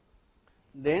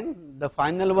 Then the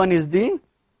final one is the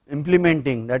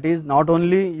implementing, that is not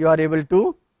only you are able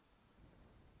to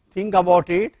think about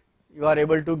it, you are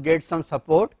able to get some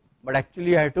support, but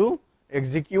actually you have to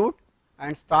execute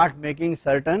and start making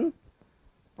certain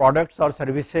products or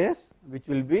services which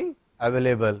will be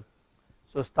available.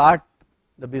 So start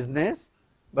the business,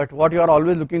 but what you are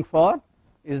always looking for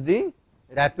is the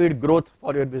rapid growth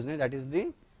for your business, that is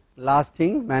the last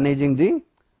thing, managing the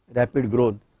rapid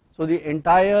growth. So the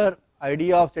entire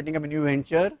idea of setting up a new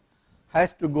venture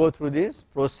has to go through this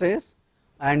process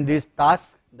and these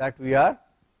tasks that we are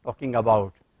talking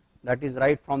about, that is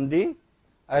right from the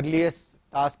earliest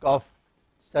task of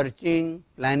searching,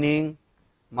 planning,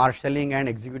 marshalling and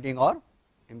executing or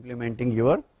implementing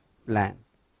your plan.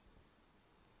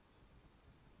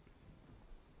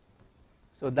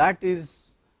 So that is,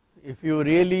 if you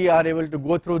really are able to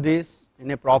go through this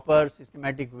in a proper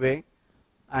systematic way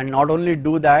and not only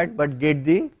do that but get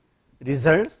the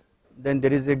results, then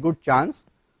there is a good chance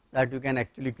that you can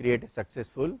actually create a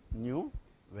successful new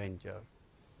venture.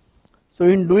 So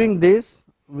in doing this,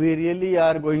 we really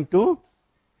are going to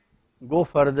go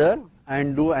further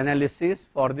and do analysis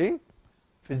for the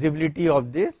feasibility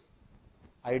of this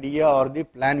idea or the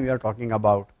plan we are talking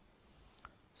about.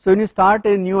 So when you start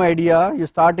a new idea, you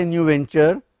start a new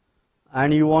venture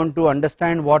and you want to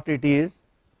understand what it is,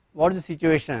 what is the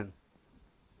situation,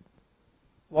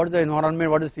 what is the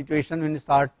environment, what is the situation when you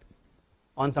start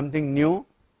on something new,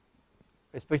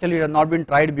 especially it has not been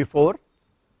tried before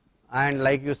and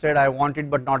like you said I want it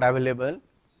but not available.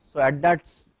 So at that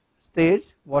stage,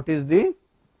 what is the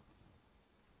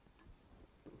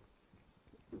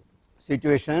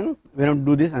situation when you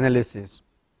do this analysis?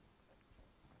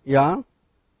 Yeah.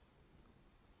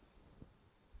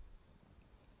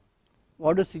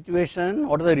 What is the situation,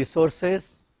 what are the resources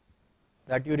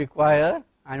that you require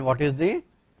and what is the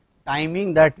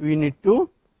timing that we need to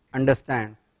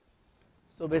understand.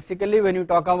 So basically when you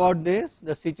talk about this,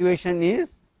 the situation is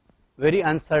very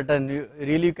uncertain, you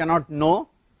really cannot know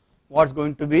what is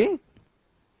going to be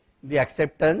the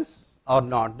acceptance or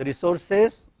not. The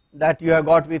resources that you have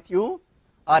got with you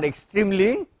are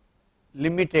extremely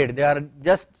limited, they are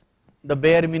just the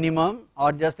bare minimum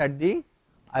or just at the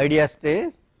idea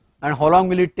stage. And how long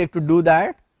will it take to do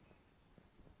that?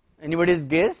 Anybody's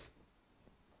guess?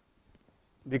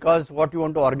 Because what you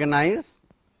want to organize,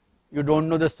 you don't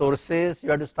know the sources,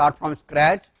 you have to start from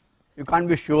scratch, you can't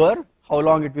be sure how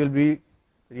long it will be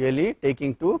really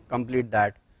taking to complete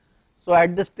that. So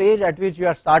at the stage at which you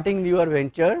are starting your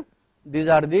venture, these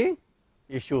are the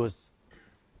issues.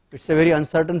 It's a very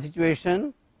uncertain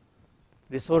situation,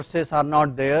 resources are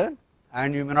not there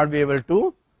and you may not be able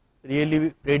to really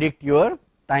predict your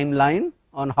timeline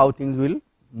on how things will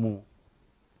move.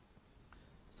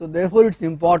 So therefore it is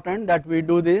important that we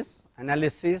do this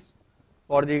analysis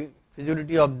for the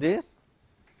feasibility of this,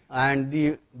 and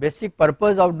the basic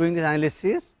purpose of doing this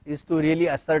analysis is to really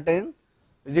ascertain,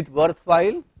 is it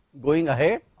worthwhile going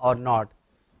ahead or not,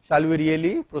 shall we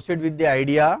really proceed with the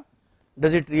idea,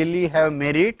 does it really have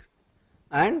merit,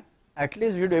 and at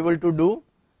least we should be able to do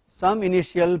some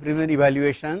initial preliminary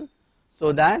evaluation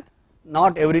so that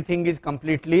not everything is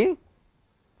completely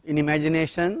in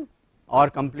imagination or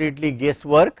completely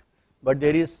guesswork, but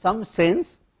there is some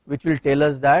sense which will tell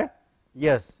us that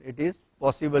yes, it is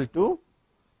possible to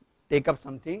take up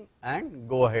something and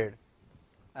go ahead,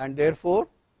 and therefore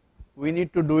we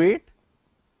need to do it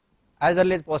as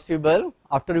early as possible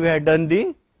after we have done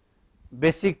the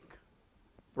basic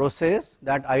process,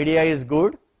 that idea is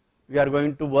good, we are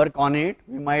going to work on it,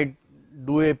 we might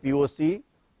do a POC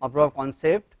or proof of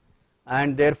concept,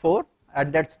 and therefore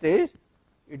at that stage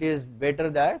it is better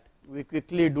that we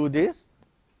quickly do this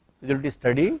feasibility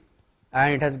study,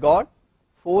 and it has got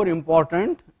 4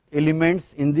 important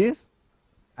elements in this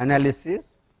analysis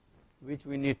which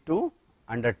we need to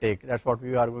undertake. That is what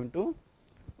we are going to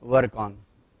work on.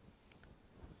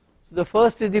 So the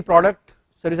first is the product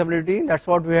serviceability, that is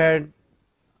what we had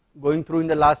going through in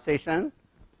the last session,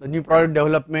 the new product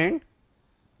development.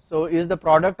 So is the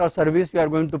product or service we are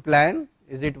going to plan,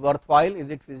 is it worthwhile, is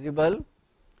it feasible?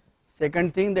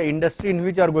 Second thing, the industry in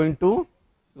which you are going to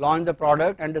launch the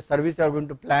product and the service you are going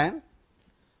to plan.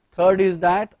 Third is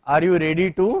that are you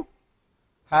ready to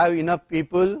have enough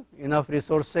people, enough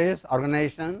resources,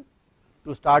 organization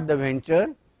to start the venture,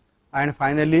 and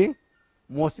finally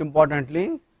most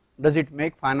importantly, does it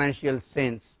make financial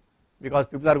sense, because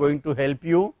people are going to help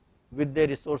you with their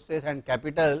resources and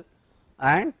capital,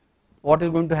 and what is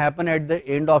going to happen at the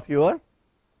end of your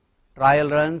trial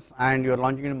runs and you are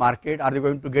launching in market, are they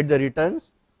going to get the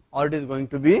returns or it is going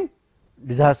to be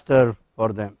disaster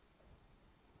for them.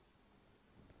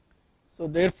 So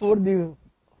therefore the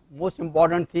most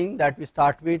important thing that we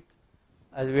start with,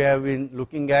 as we have been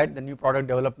looking at the new product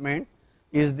development,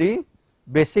 is the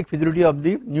basic feasibility of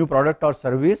the new product or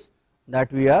service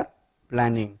that we are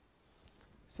planning.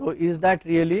 So is that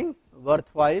really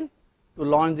worthwhile to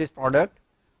launch this product,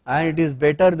 and it is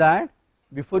better that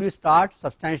before you start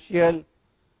substantial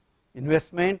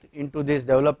investment into this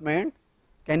development,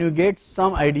 can you get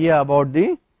some idea about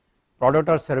the product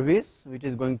or service which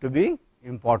is going to be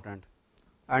important,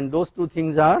 and those two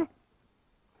things are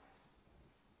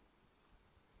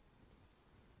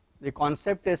the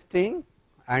concept testing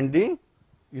and the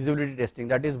usability testing.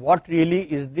 That is, what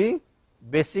really is the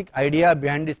basic idea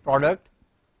behind this product,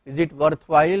 is it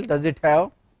worthwhile, does it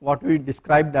have what we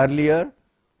described earlier,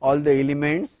 all the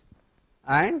elements,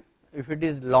 and if it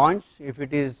is launched, if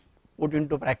it is put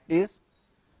into practice,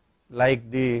 like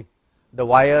the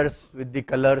wires with the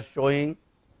color showing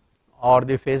or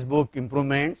the Facebook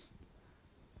improvements,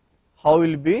 how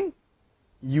will be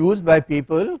used by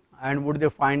people and would they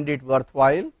find it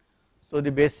worthwhile. So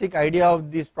the basic idea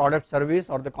of this product service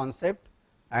or the concept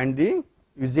and the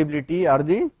usability are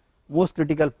the most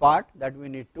critical part that we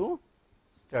need to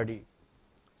study.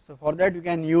 So for that you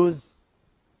can use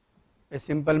a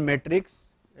simple matrix,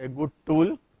 a good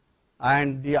tool,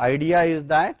 and the idea is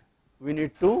that we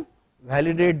need to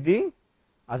validate the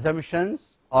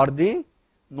assumptions or the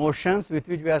notions with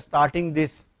which we are starting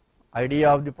this idea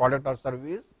of the product or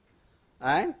service,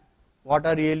 and what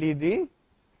are really the,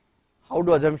 how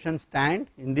do assumptions stand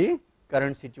in the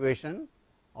current situation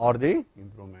or the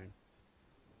improvement.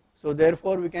 So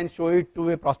therefore we can show it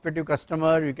to a prospective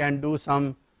customer, you can do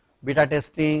some beta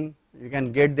testing, you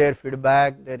can get their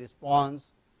feedback, their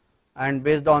response, and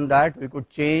based on that we could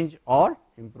change or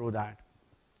improve that,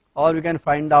 or we can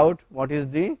find out what is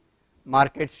the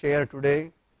market share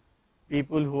today,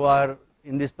 people who are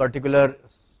in this particular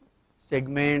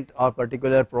segment or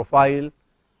particular profile,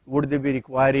 would they be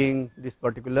requiring this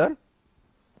particular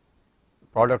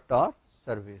product or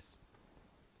service.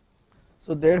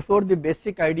 So therefore the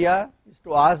basic idea is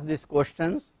to ask these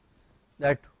questions,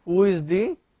 that who is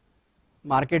the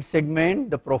market segment,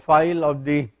 the profile of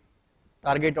the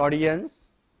target audience,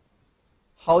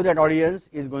 how that audience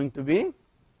is going to be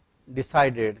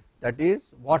decided, that is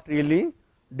what really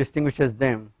distinguishes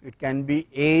them. It can be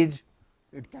age,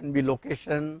 it can be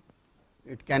location,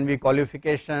 it can be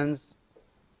qualifications,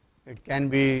 it can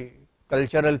be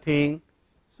cultural thing.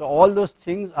 So all those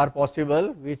things are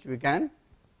possible which we can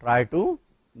try to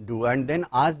do, and then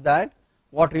ask that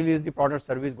what really is the product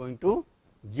service going to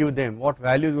give them, what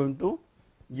value is going to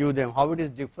give them, how it is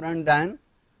different than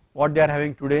what they are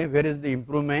having today, where is the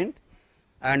improvement,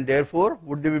 and therefore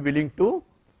would they be willing to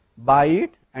buy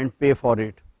it and pay for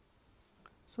it.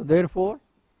 So therefore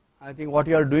I think what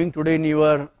you are doing today in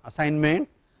your assignment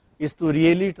is to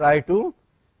really try to,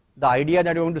 the idea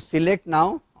that you are going to select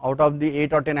now out of the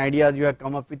 8 or 10 ideas you have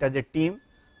come up with as a team,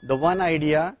 the one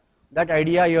idea, that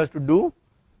idea you have to do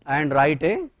and write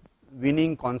a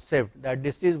winning concept, that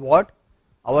this is what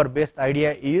our best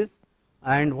idea is.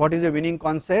 And what is a winning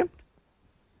concept?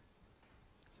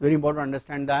 It's very important to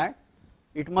understand that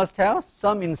it must have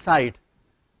some insight,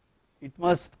 it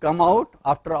must come out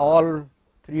after all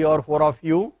 3 or 4 of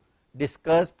you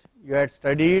discussed, you had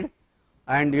studied,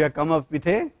 and you have come up with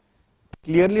a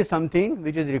clearly something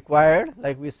which is required,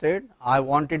 like we said, I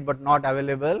want it but not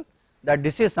available, that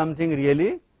this is something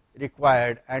really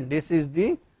required, and this is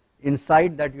the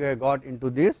insight that you have got into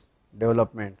this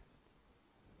development.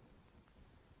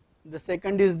 The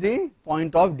second is the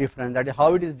point of difference, that is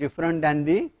how it is different than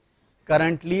the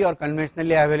currently or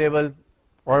conventionally available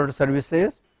product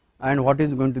services, and what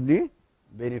is going to be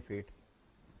benefit.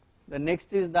 The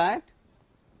next is that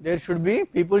there should be,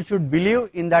 people should believe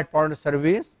in that product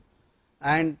service,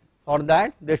 and for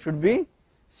that there should be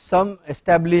some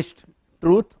established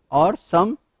truth or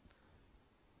some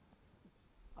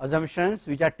assumptions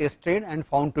which are tested and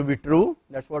found to be true.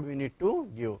 That is what we need to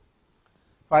give.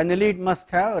 Finally, it must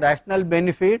have rational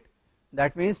benefit,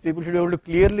 that means people should be able to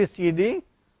clearly see the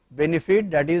benefit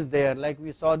that is there. Like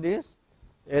we saw this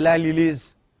Eli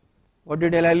Lilly's, what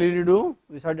did Eli Lilly do?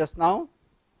 We saw just now.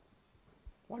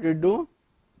 What did it do?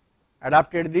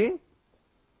 Adapted the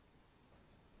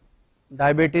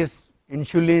diabetes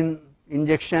insulin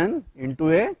injection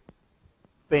into a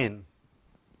pen.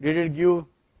 Did it give,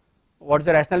 what is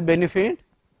the rational benefit?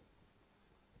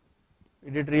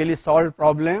 Did it really solve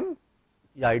problem?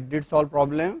 Yeah, it did solve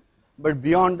problem, but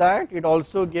beyond that it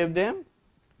also gave them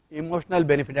emotional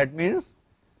benefit. That means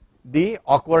the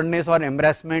awkwardness or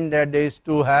embarrassment that they used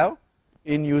to have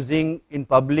in using in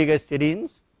public a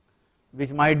syringe,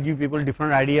 which might give people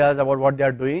different ideas about what they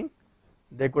are doing,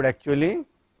 they could actually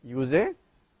use a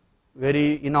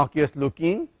very innocuous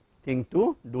looking thing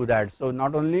to do that. So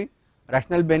not only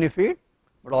rational benefit,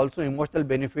 but also emotional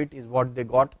benefit is what they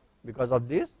got because of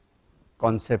this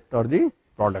concept or the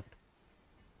product.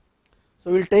 So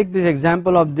we will take this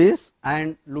example of this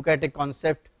and look at a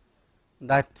concept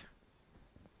that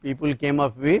people came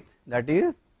up with, that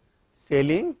is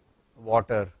selling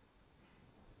water.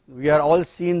 We are all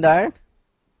seen that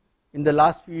in the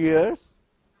last few years,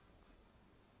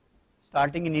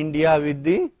 starting in India with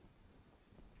the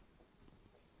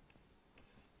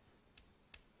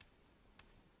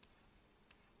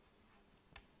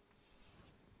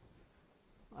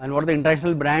and what are the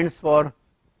international brands for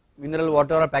mineral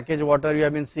water or packaged water you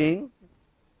have been seeing?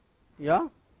 Yeah,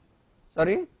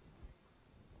 sorry,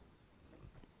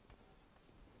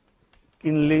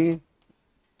 Kinley,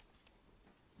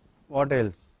 what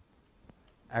else?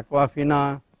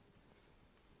 Aquafina,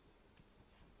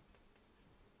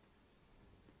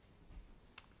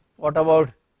 what about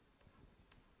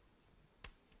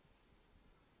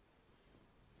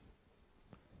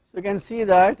so you can see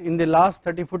that in the last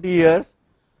 30-40 years,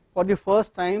 for the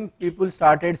first time people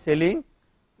started selling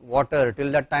water.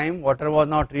 Till that time water was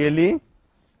not really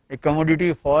a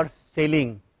commodity for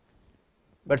selling,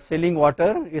 but selling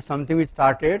water is something which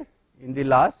started in the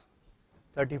last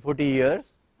 30-40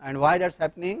 years. And why that is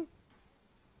happening?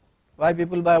 Why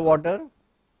people buy water?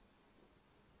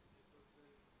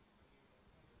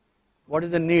 What is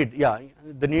the need? Yeah,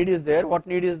 the need is there. What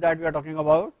need is that we are talking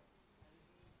about?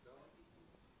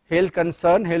 Health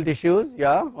concern, health issues.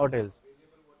 Yeah, what else?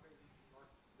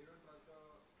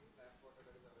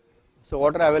 So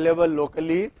water available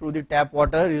locally through the tap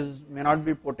water may not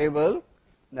be potable,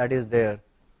 that is there.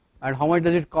 And how much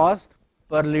does it cost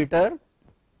per liter?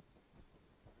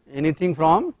 Anything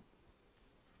from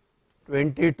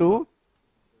 20 to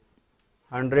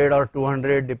 100 or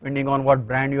 200 depending on what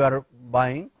brand you are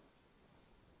buying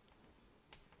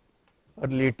per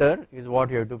liter is what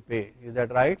you have to pay. Is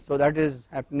that right? So that is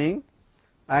happening.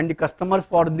 And the customers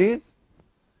for this,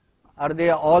 are they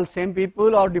all same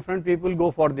people or different people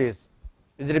go for this?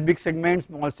 Is it a big segment,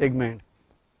 small segment?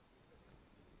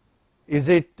 Is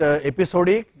it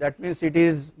episodic? That means it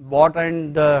is bought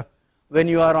and when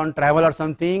you are on travel or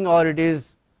something, or it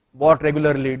is bought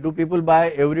regularly? Do people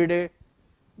buy everyday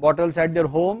bottles at their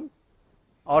home,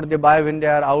 or they buy when they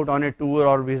are out on a tour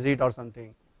or visit or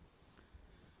something?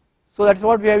 So that is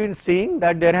what we have been seeing,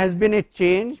 that there has been a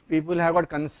change. People have got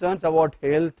concerns about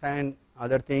health and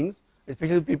other things,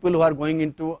 especially people who are going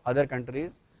into other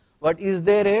countries. But is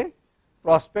there a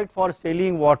prospect for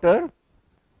selling water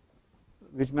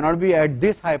which may not be at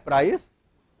this high price,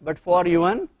 but for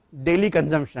even daily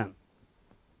consumption?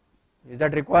 Is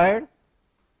that required?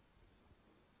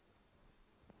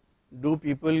 Do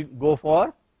people go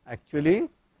for actually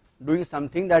doing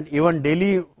something that even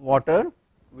daily water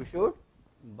we should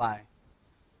buy?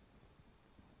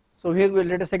 So here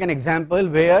let us take an example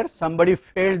where somebody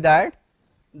felt that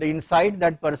the insight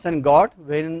that person got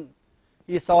when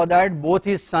he saw that both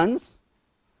his sons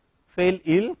fell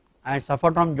ill and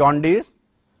suffered from jaundice.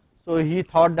 So he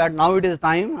thought that now it is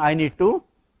time, I need to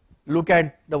look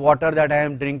at the water that I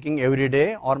am drinking every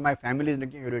day or my family is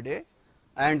drinking every day,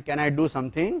 and can I do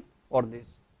something for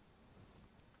this?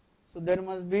 So there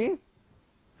must be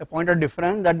a point of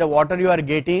difference, that the water you are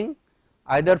getting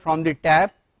either from the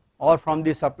tap or from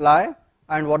the supply,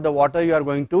 and what the water you are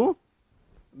going to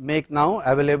make now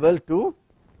available to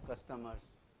customers.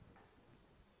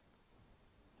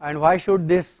 And why should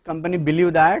this company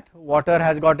believe that water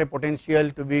has got a potential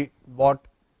to be bought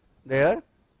there?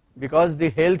 Because the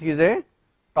health is a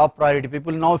top priority.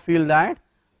 People now feel that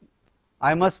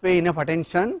I must pay enough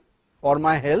attention for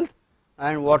my health,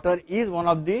 and water is one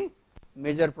of the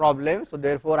major problems. So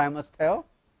therefore I must have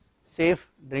safe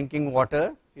drinking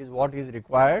water is what is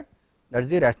required. That is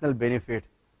the rational benefit.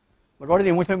 But what is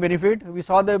the emotional benefit? We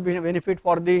saw the benefit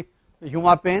for the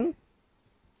Huma pain.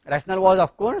 Rational was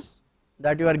of course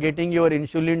that you are getting your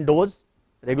insulin dose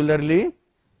regularly,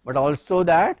 but also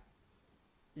that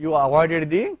you avoided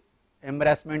the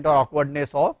embarrassment or awkwardness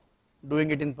of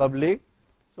doing it in public.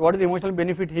 So what is the emotional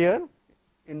benefit here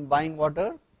in buying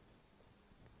water?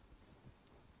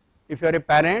 If you are a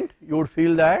parent, you would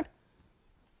feel that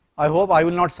I hope I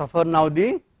will not suffer now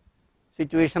the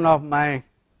situation of my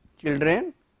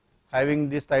children having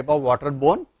this type of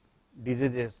waterborne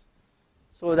diseases.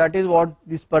 So that is what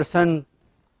this person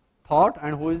thought.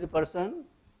 And who is the person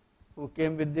who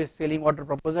came with this selling water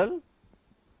proposal?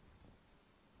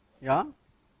 Yeah,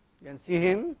 you can see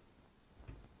him.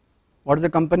 What is the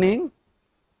company?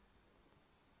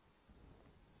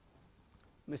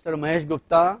 Mr. Mahesh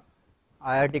Gupta,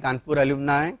 IIT Kanpur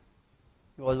alumni.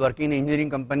 He was working in engineering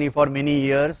company for many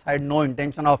years, had no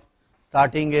intention of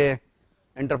starting a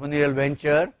entrepreneurial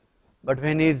venture, but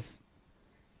when his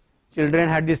children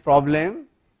had this problem,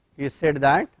 he said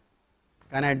that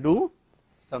can I do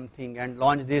something, and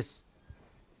launched this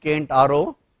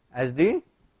ENT203 as the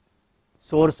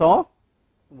source of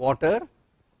water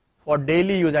for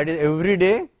daily use. That is, every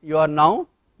day you are now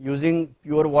using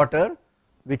pure water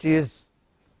which is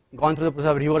gone through the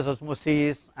process of reverse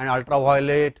osmosis and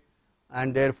ultraviolet,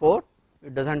 and therefore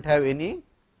it does not have any.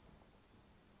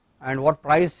 And what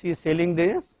price he is selling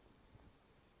this?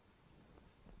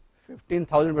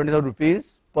 15,000 20,000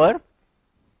 rupees per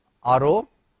RO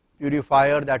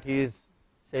purifier that he is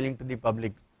selling to the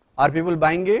public. Are people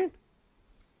buying it?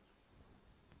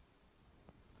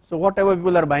 So whatever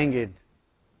people are buying it,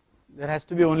 there has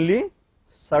to be only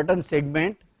certain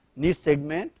segment, niche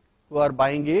segment who are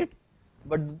buying it,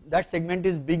 but that segment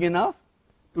is big enough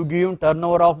to give him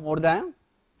turnover of more than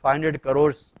 500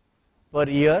 crores per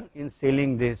year in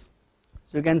selling this.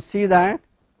 So you can see that.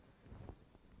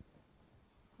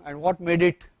 And what made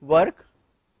it work?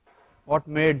 What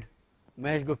made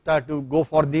Mahesh Gupta to go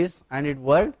for this and it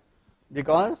worked?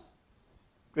 Because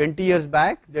 20 years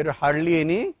back there were hardly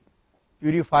any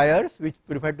purifiers which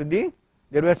purified to the,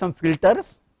 there were some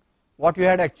filters. What we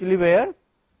had actually were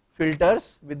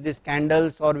filters with these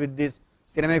candles or with these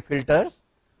ceramic filters,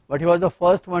 but he was the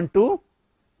first one to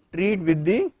treat with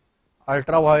the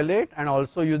ultraviolet and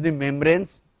also use the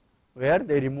membranes where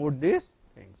they removed these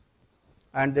things,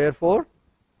 and therefore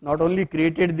not only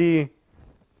created the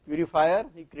purifier,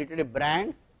 he created a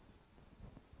brand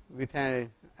with an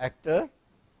actor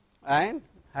and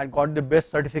had got the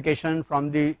best certification from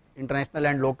the international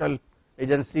and local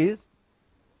agencies,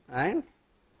 and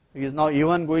he is now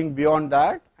even going beyond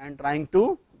that and trying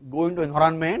to go into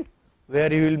environment where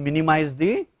he will minimize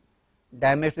the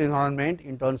damage to the environment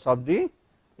in terms of the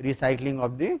recycling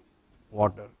of the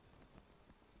water.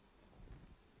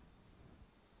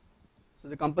 So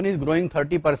the company is growing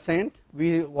 30%.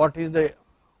 What is the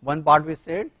one part we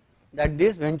said, that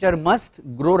this venture must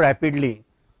grow rapidly,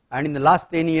 and in the last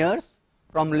 10 years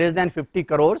from less than 50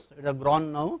 crores it has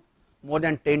grown now more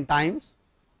than 10 times,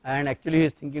 and actually he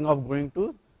is thinking of growing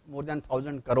to more than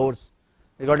 1000 crores.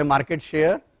 He got a market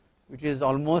share which is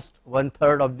almost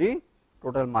 1/3 of the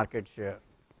total market share.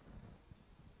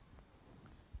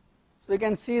 So you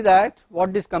can see that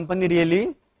what this company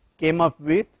really came up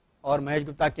with, or Mahesh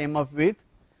Gupta came up with,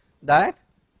 that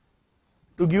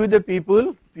to give the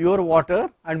people pure water,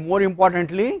 and more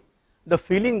importantly the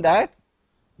feeling that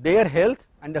their health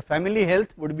and the family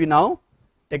health would be now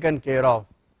taken care of,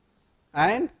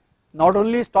 and not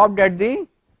only stopped at the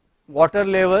water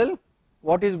level,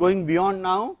 what is going beyond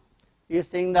now, he is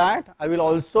saying that I will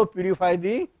also purify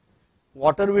the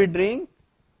water we drink,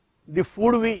 the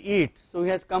food we eat. So he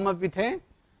has come up with a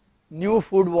new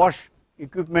food wash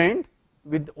equipment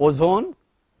with ozone,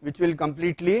 which will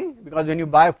completely, because when you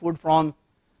buy food from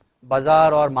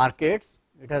bazaar or markets,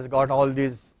 it has got all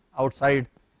these outside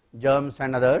germs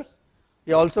and others.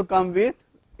 He also come with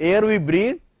air we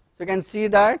breathe. So you can see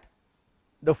that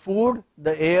the food,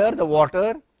 the air, the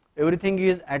water, everything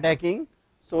is attacking,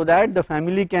 so that the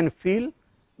family can feel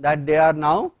that they are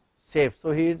now safe.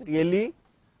 So he is really,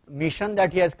 mission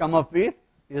that he has come up with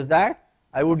is that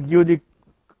I would give the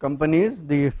companies,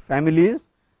 the families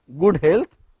good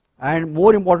health, and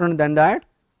more important than that,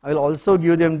 I will also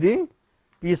give them the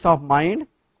peace of mind.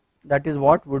 That is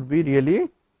what would be really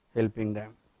helping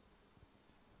them.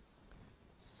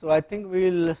 So I think we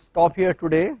will stop here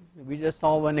today. We just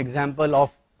saw one example of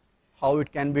how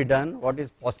it can be done, what is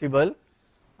possible,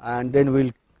 and then we'll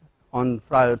on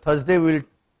Thursday we will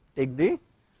take the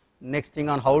next thing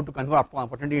on how to convert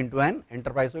opportunity into an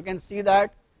enterprise. So you can see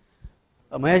that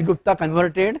Mahesh Gupta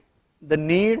converted the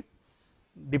need,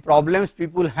 the problems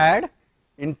people had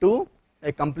into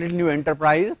a completely new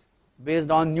enterprise based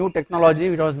on new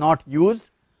technology which was not used,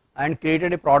 and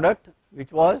created a product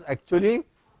which was actually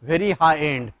very high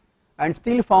end and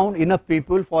still found enough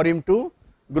people for him to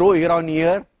grow year on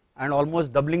year and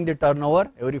almost doubling the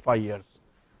turnover every 5 years.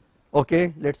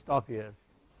 Okay, let's stop here.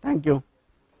 Thank you.